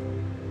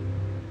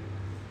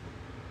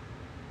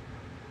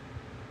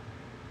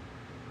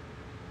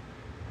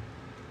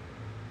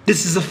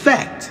 This is a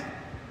fact.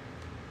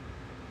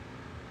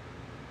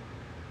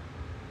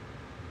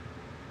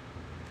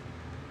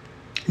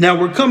 Now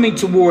we're coming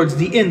towards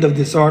the end of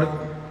this article.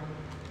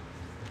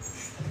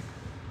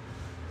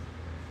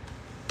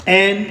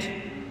 And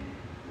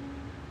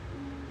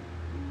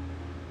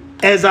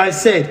as I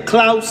said,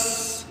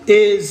 Klaus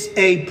is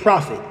a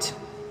prophet.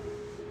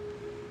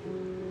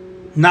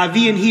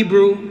 Navi in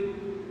Hebrew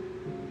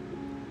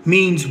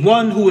means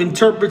one who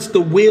interprets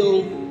the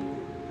will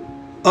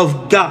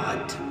of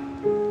God.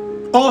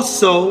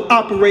 Also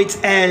operates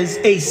as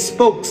a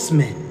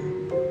spokesman.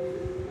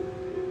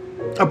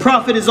 A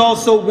prophet is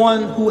also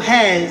one who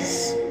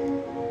has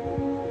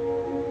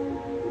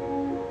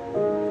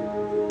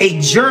a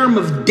germ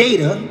of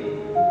data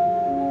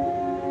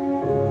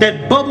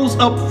that bubbles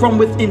up from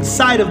within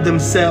inside of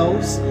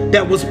themselves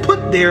that was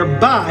put there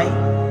by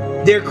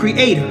their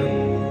creator,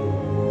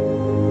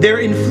 their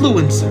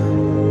influencer.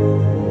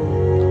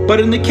 But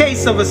in the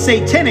case of a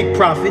satanic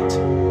prophet,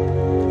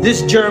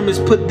 this germ is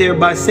put there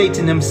by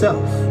Satan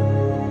himself.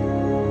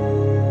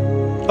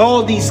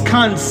 All these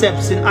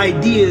concepts and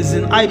ideas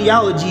and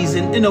ideologies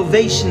and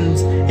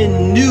innovations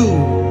and new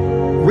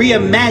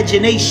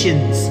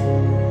reimaginations,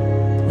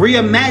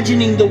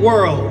 reimagining the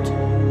world,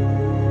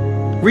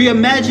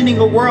 reimagining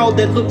a world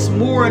that looks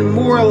more and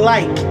more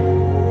like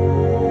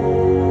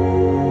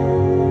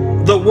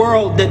the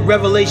world that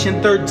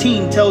Revelation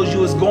 13 tells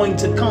you is going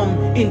to come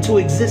into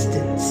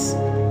existence.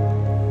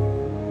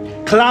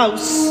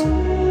 Klaus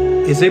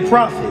is a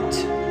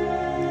prophet,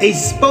 a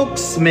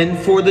spokesman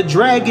for the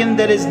dragon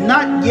that has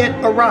not yet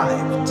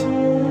arrived.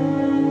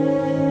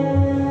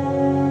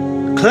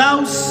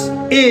 Klaus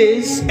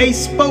is a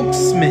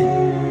spokesman,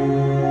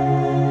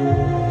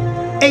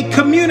 a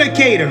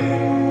communicator,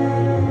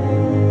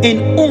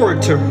 an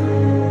orator,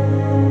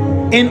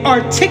 an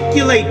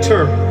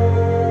articulator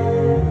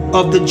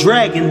of the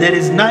dragon that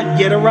has not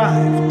yet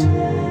arrived.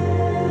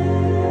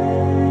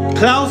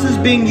 Klaus is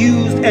being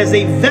used as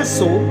a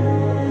vessel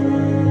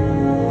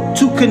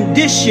to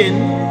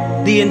condition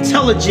the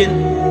intelligent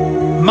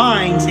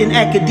minds in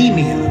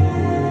academia,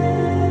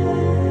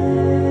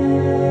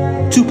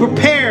 to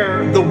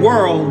prepare the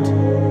world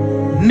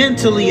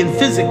mentally and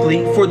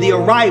physically for the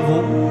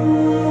arrival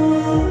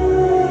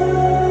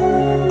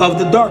of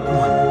the Dark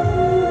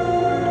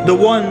One, the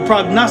one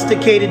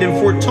prognosticated and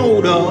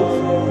foretold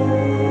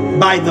of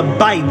by the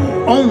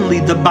Bible, only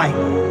the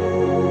Bible.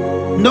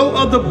 No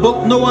other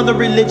book, no other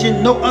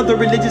religion, no other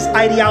religious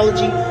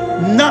ideology,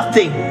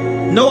 nothing.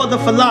 No other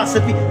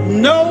philosophy,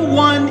 no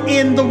one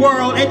in the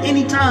world at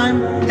any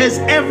time has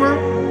ever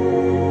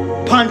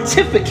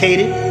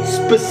pontificated,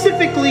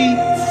 specifically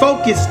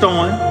focused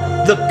on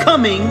the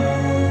coming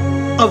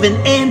of an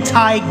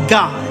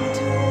anti-God,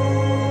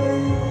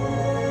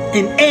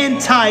 an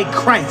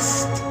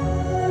anti-Christ.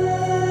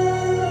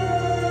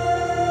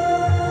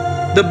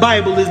 The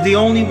Bible is the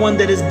only one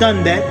that has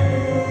done that.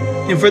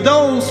 And for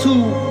those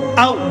who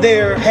out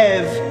there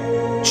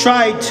have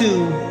tried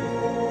to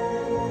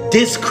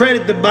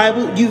discredit the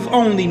Bible, you've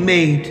only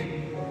made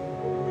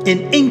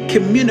an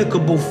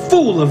incommunicable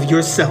fool of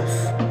yourself,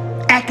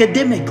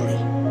 academically,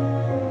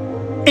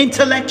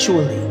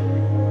 intellectually,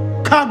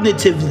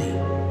 cognitively,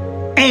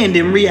 and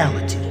in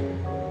reality.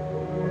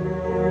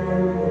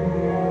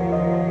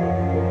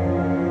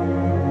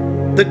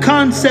 The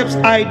concepts,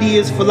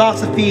 ideas,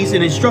 philosophies,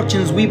 and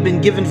instructions we've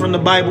been given from the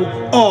Bible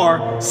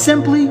are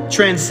simply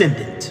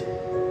transcendent,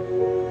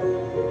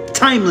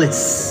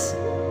 timeless,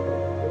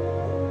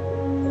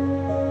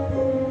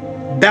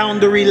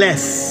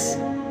 boundaryless.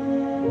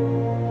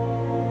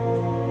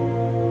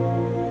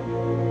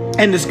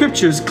 And the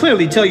scriptures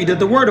clearly tell you that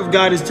the word of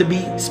God is to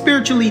be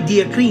spiritually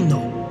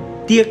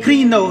diakrino.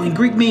 Diakrino in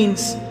Greek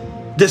means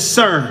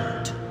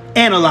discerned,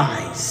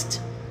 analyzed.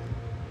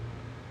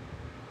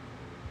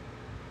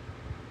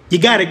 You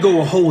got to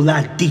go a whole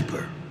lot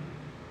deeper.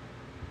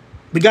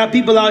 We got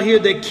people out here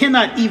that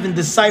cannot even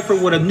decipher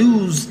what a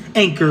news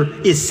anchor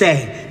is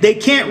saying. They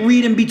can't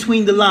read in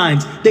between the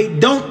lines. They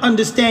don't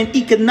understand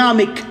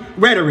economic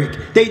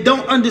rhetoric. They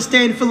don't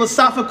understand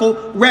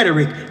philosophical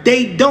rhetoric.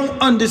 They don't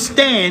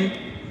understand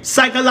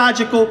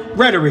psychological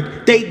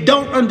rhetoric. They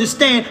don't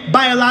understand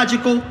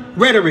biological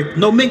rhetoric,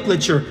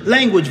 nomenclature,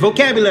 language,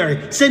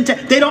 vocabulary,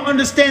 syntax. They don't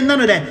understand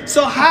none of that.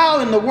 So how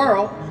in the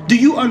world do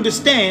you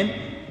understand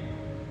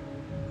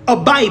a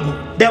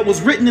Bible that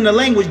was written in a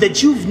language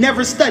that you've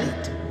never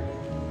studied?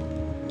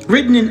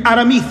 Written in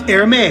Aramaic,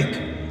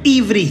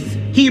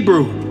 Ivrit,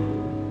 Hebrew.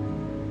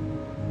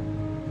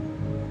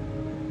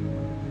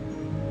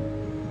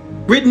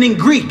 Written in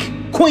Greek,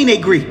 Koine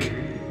Greek.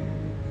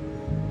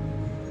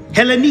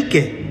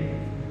 Hellenike.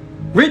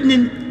 Written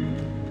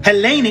in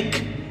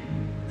Hellenic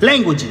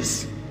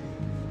languages.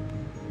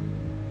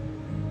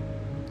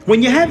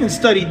 When you haven't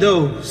studied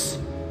those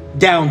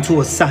down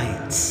to a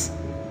science,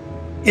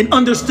 and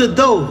understood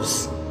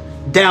those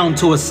down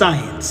to a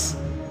science,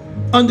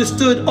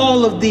 understood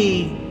all of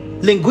the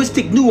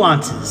linguistic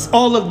nuances,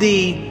 all of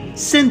the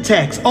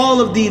syntax,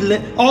 all of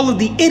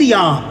the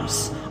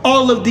idioms,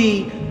 all of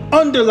the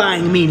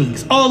underlying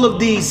meanings, all of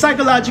the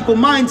psychological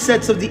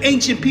mindsets of the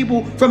ancient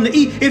people from the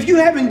East. If you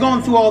haven't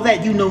gone through all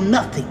that, you know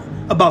nothing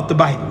about the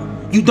Bible.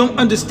 You don't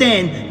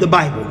understand the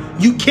Bible.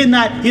 You're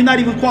not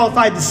even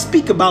qualified to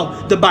speak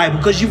about the Bible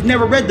because you've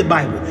never read the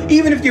Bible.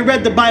 Even if you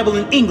read the Bible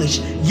in English,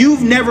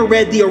 you've never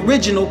read the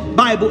original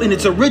Bible in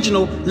its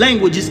original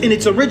languages, in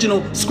its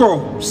original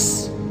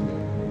scrolls.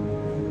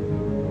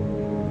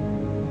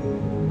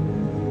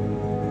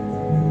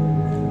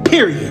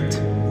 period.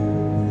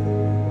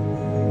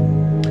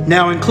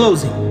 Now, in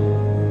closing,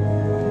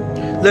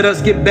 let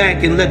us get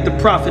back and let the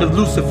prophet of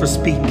Lucifer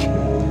speak,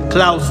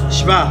 Klaus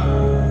Schwab.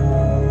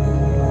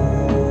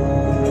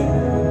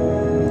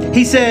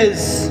 He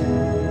says,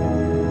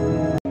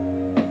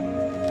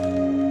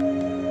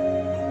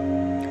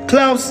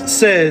 Klaus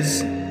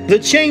says, the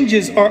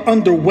changes are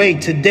underway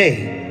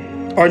today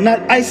are not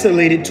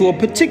isolated to a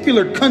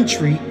particular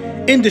country,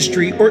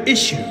 industry, or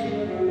issue.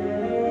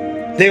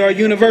 They are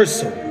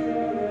universal.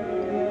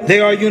 They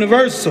are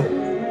universal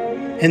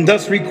and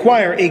thus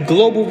require a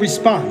global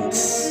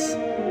response.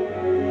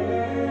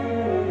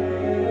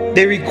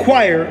 They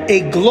require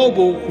a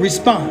global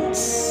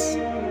response.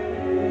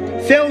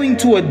 Failing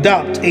to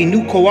adopt a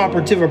new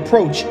cooperative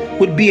approach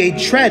would be a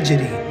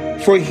tragedy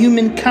for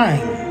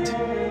humankind.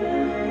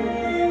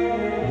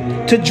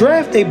 To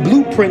draft a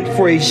blueprint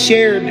for a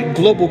shared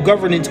global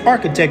governance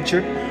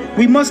architecture,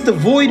 we must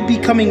avoid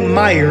becoming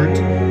mired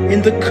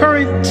in the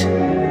current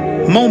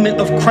moment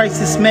of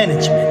crisis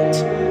management.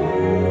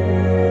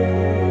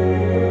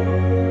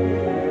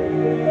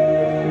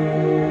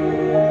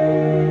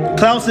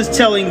 Klaus is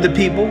telling the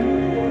people,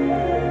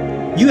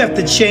 you have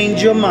to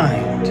change your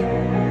mind.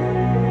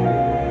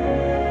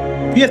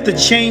 You have to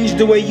change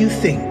the way you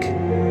think.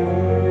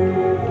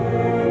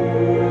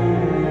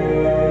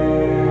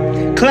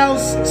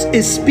 Klaus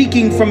is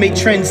speaking from a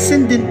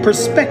transcendent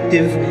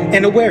perspective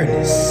and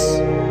awareness.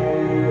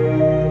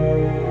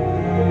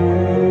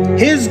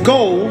 His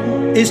goal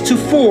is to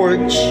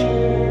forge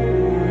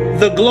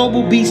the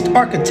global beast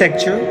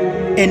architecture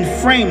and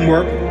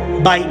framework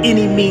by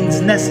any means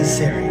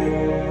necessary.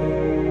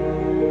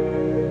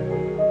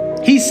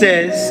 He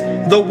says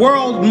the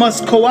world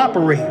must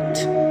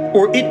cooperate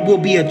or it will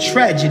be a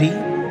tragedy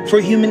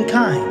for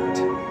humankind.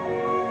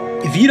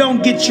 If you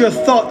don't get your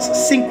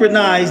thoughts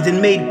synchronized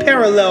and made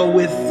parallel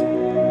with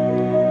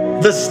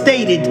the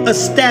stated,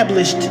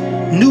 established,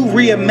 new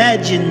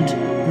reimagined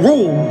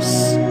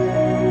rules,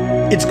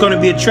 it's going to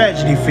be a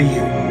tragedy for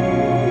you.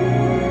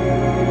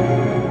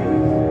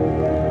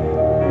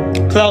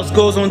 Klaus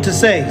goes on to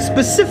say,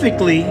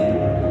 specifically,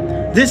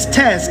 this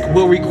task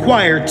will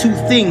require two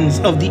things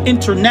of the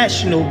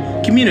international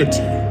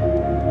community: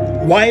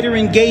 wider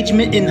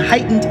engagement and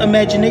heightened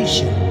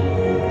imagination.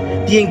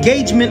 The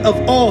engagement of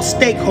all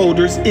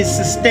stakeholders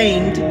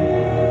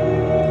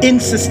in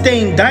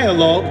sustained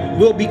dialogue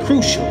will be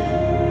crucial.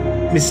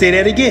 Let me say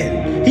that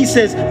again. He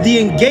says the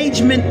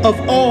engagement of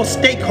all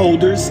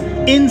stakeholders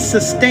in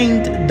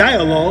sustained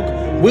dialogue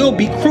will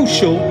be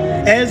crucial,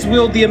 as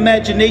will the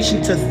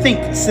imagination to think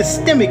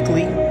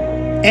systemically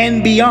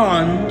and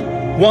beyond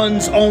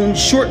one's own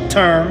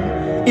short-term,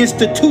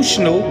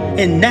 institutional,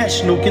 and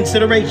national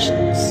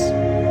considerations.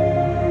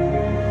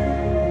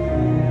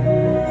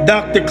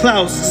 Dr.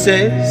 Klaus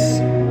says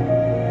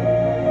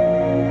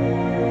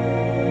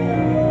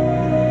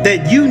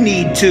that you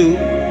need to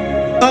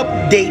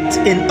update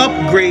and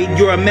upgrade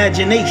your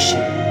imagination,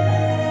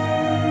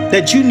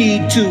 that you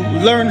need to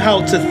learn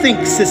how to think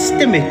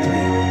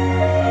systemically,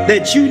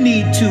 that you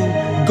need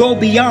to go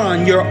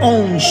beyond your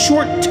own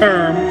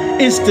short-term,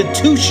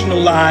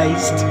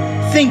 institutionalized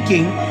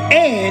thinking,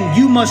 and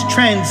you must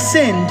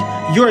transcend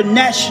your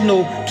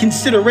national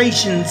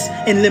considerations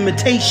and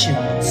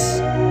limitations.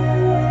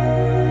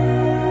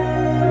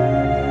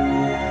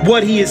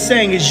 What he is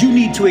saying is you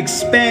need to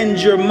expand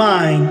your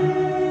mind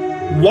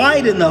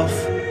wide enough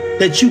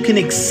that you can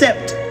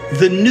accept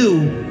the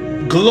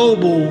new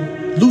global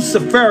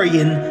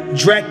Luciferian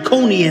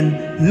draconian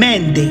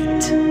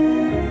mandate.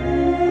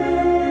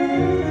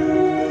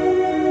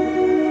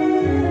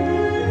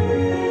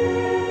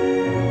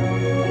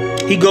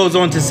 He goes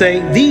on to say,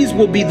 these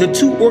will be the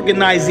two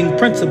organizing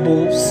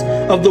principles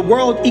of the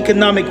World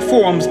Economic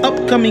Forum's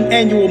upcoming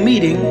annual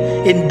meeting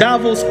in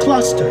Davos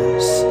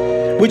clusters,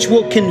 which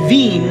will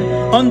convene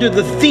under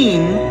the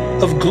theme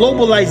of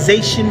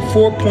Globalization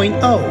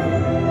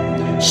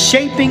 4.0,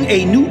 shaping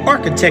a new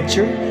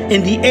architecture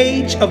in the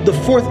age of the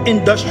fourth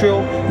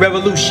industrial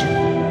revolution.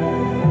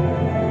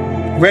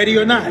 Ready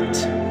or not,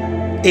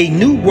 a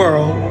new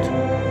world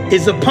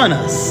is upon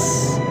us.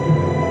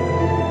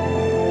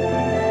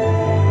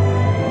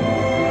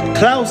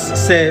 Klaus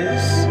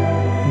says,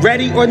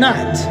 ready or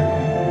not,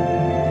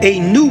 a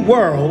new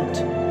world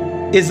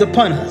is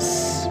upon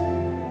us.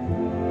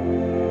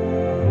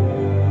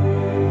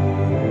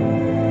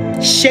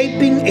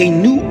 Shaping a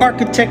new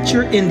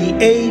architecture in the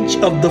age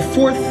of the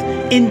fourth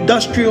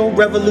industrial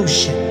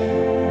revolution.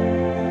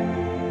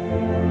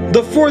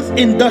 The fourth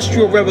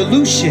industrial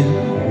revolution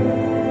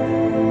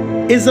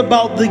is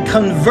about the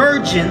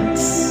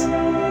convergence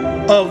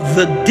of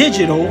the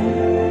digital,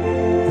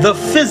 the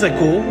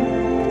physical,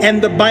 and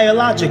the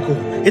biological.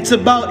 It's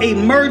about a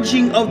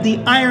merging of the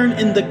iron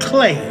and the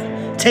clay,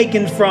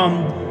 taken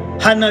from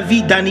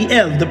Hanavi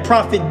Daniel, the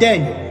prophet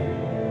Daniel.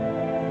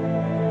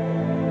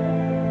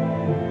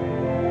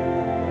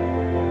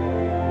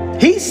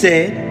 He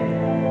said,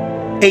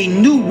 a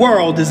new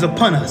world is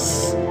upon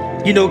us.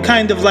 You know,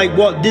 kind of like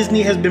Walt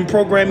Disney has been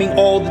programming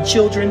all the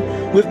children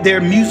with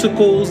their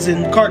musicals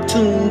and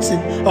cartoons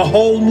and a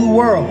whole new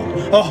world,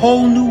 a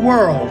whole new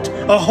world,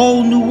 a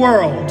whole new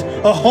world,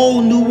 a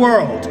whole new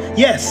world.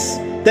 Yes,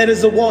 that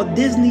is a Walt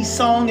Disney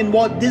song and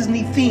Walt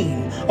Disney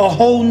theme, a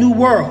whole new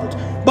world.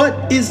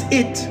 But is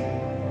it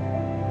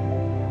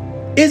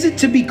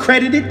to be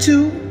credited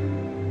to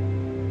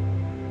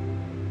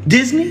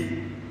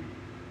Disney?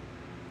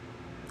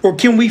 Or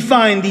can we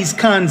find these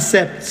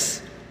concepts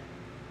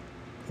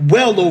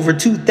well over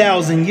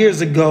 2,000 years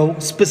ago,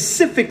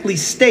 specifically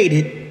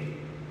stated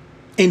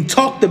and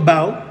talked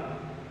about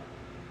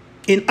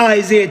in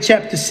Isaiah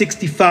chapter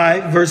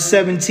 65, verse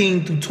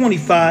 17 through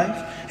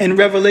 25, and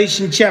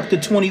Revelation chapter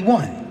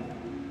 21?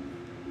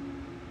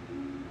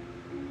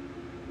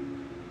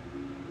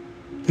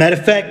 Matter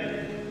of fact,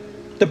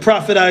 the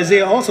prophet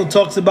Isaiah also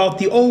talks about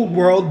the old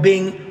world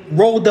being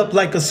rolled up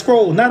like a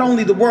scroll. Not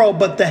only the world,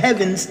 but the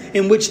heavens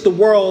in which the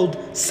world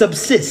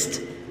subsists.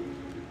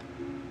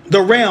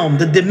 The realm,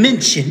 the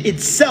dimension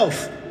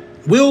itself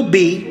will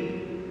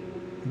be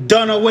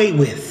done away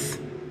with.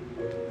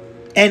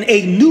 And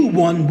a new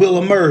one will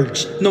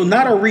emerge. No,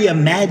 not a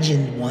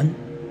reimagined one.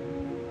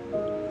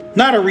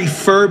 Not a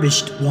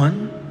refurbished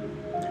one.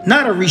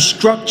 Not a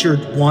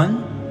restructured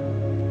one.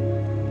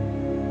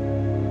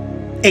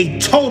 A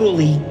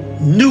totally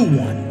new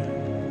one.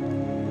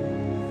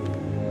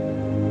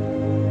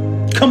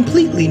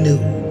 Completely new.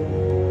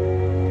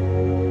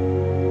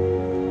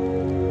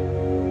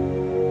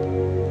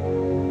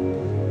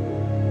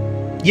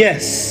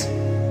 Yes,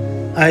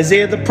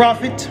 Isaiah the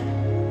prophet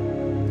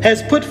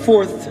has put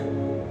forth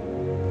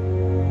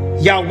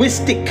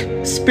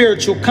Yahwistic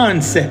spiritual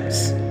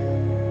concepts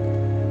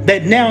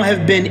that now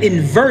have been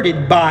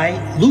inverted by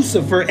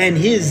Lucifer and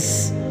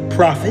his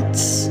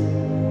prophets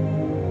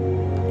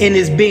and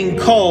is being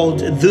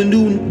called the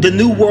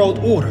new world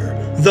order.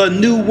 The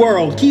new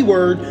world,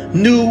 keyword,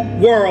 new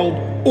world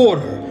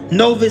order.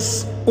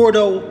 Novus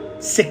Ordo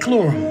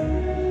Seclorum.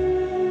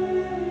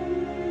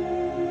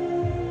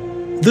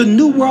 The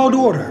new world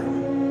order.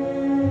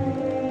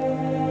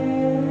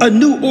 A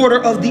new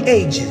order of the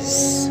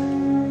ages.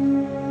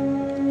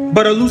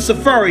 But a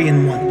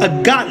Luciferian one,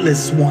 a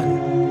godless one,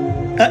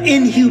 an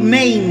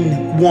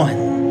inhumane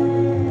one.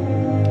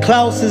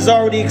 Klaus has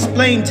already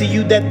explained to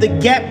you that the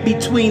gap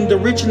between the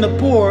rich and the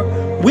poor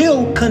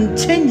will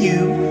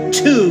continue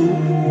to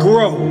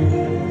grow.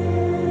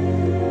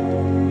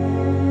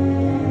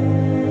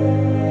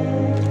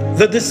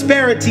 The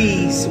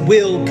disparities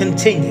will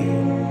continue.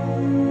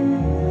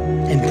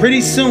 And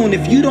pretty soon,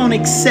 if you don't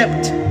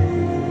accept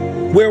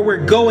where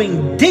we're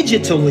going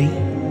digitally,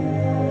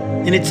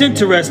 and it's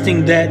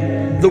interesting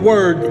that the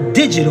word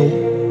digital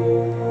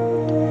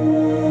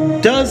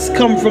does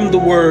come from the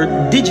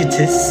word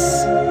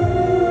digitus,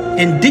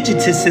 and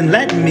digitus in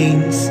Latin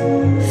means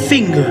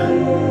finger.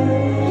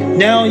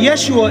 Now,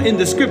 Yeshua in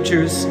the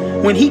scriptures,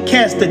 when he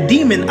cast a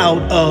demon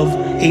out of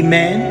a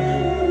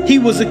man, he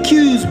was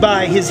accused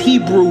by his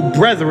Hebrew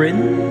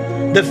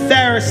brethren, the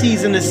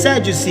Pharisees and the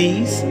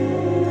Sadducees,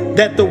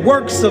 that the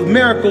works of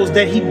miracles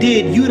that he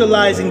did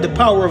utilizing the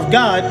power of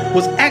God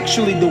was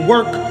actually the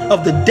work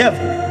of the devil.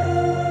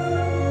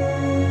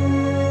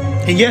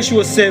 And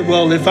Yeshua said,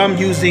 well, if I'm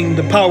using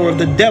the power of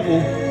the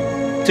devil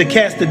to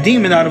cast a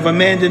demon out of a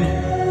man, then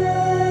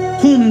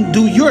whom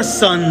do your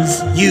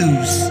sons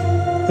use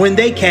when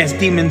they cast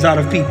demons out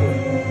of people?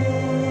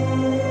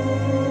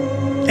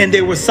 And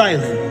they were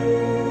silent.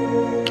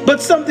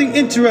 But something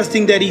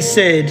interesting that he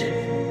said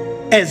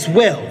as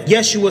well,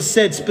 Yeshua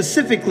said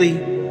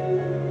specifically,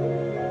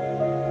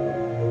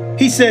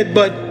 he said,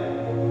 but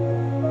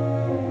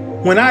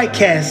when I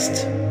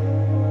cast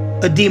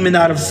a demon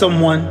out of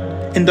someone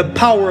and the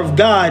power of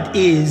God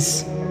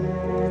is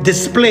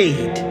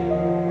displayed,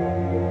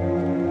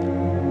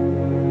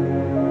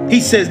 he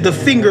says, the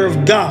finger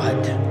of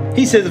God.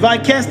 He says, if I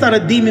cast out a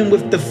demon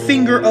with the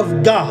finger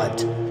of God,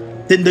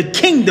 then the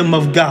kingdom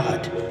of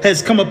God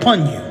has come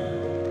upon you.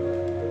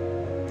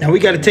 Now we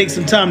got to take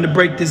some time to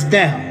break this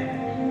down.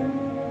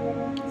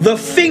 The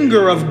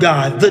finger of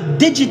God, the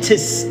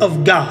digitus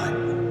of God.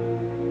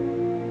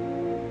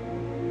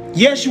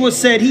 Yeshua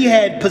said he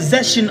had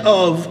possession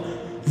of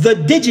the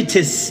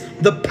digitus,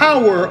 the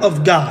power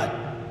of God,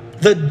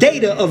 the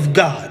data of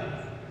God.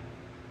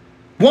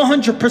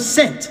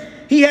 100%.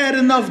 He had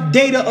enough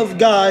data of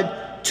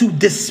God to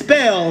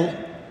dispel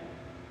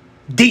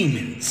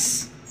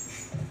demons.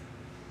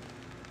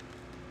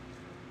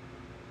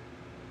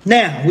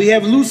 Now, we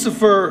have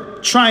Lucifer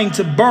trying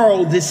to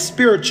borrow this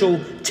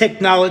spiritual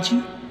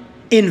technology,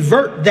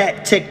 invert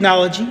that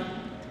technology,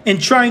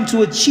 and trying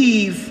to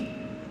achieve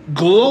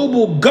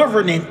global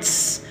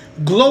governance,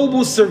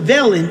 global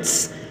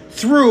surveillance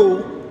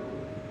through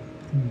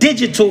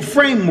digital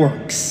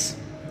frameworks,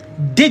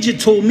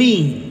 digital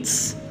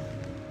means.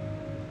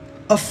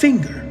 A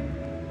finger,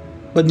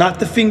 but not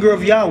the finger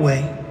of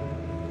Yahweh.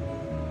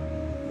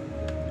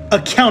 A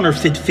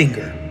counterfeit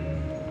finger.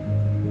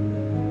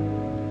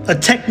 A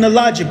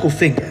technological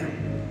finger.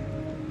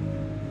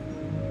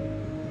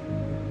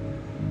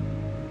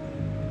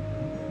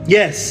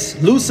 Yes,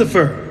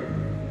 Lucifer,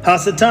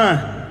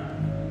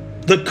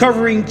 Hasatan, the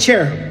covering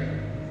cherub,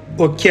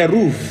 or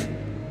Keruv,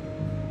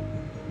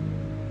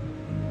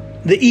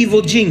 the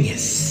evil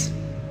genius,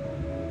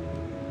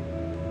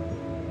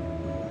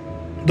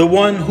 the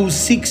one who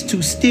seeks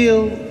to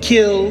steal,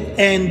 kill,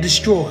 and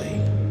destroy.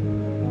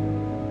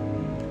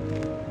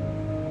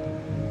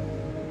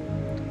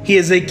 He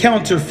is a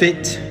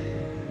counterfeit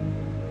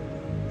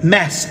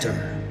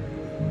master,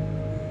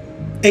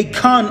 a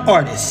con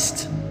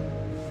artist.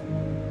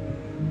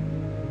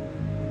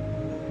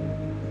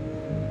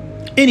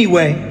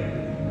 Anyway,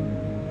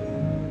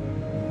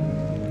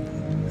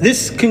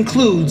 this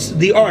concludes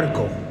the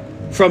article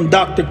from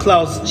Dr.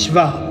 Klaus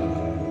Schwab.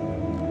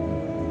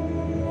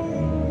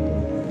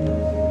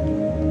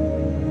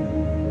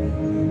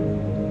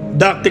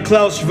 Dr.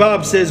 Klaus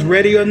Schwab says,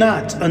 ready or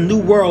not, a new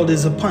world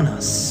is upon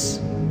us.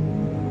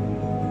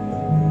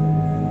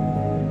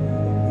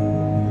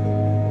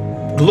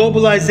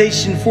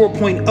 Globalization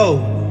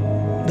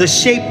 4.0, the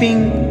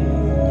shaping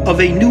of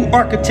a new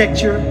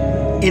architecture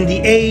in the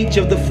age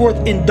of the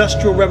fourth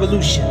industrial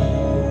revolution.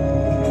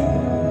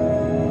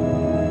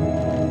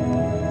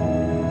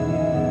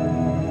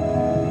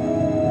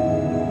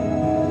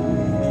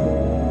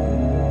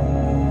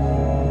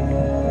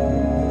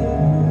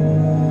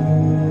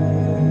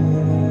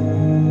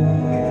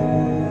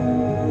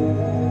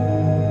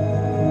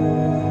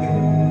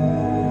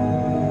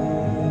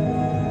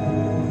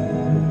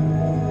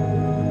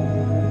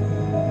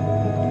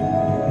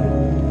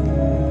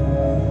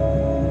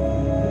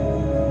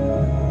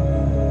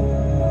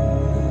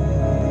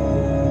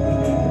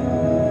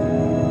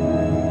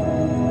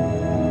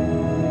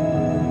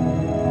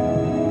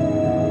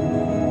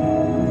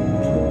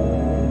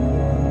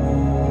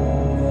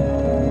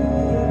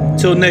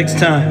 Till next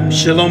time,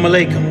 Shalom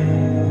Aleichem.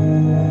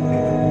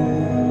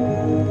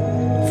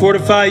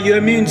 Fortify your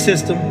immune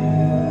system.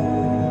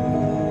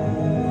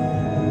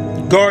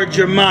 Guard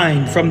your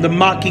mind from the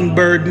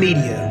mockingbird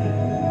media.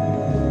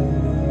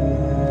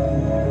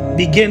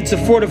 Begin to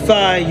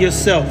fortify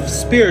yourself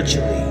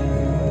spiritually,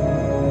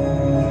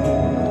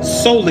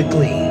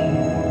 soulically,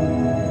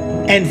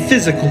 and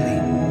physically.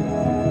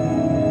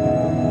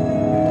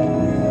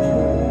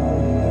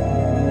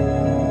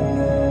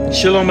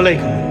 Shalom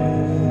Aleichem.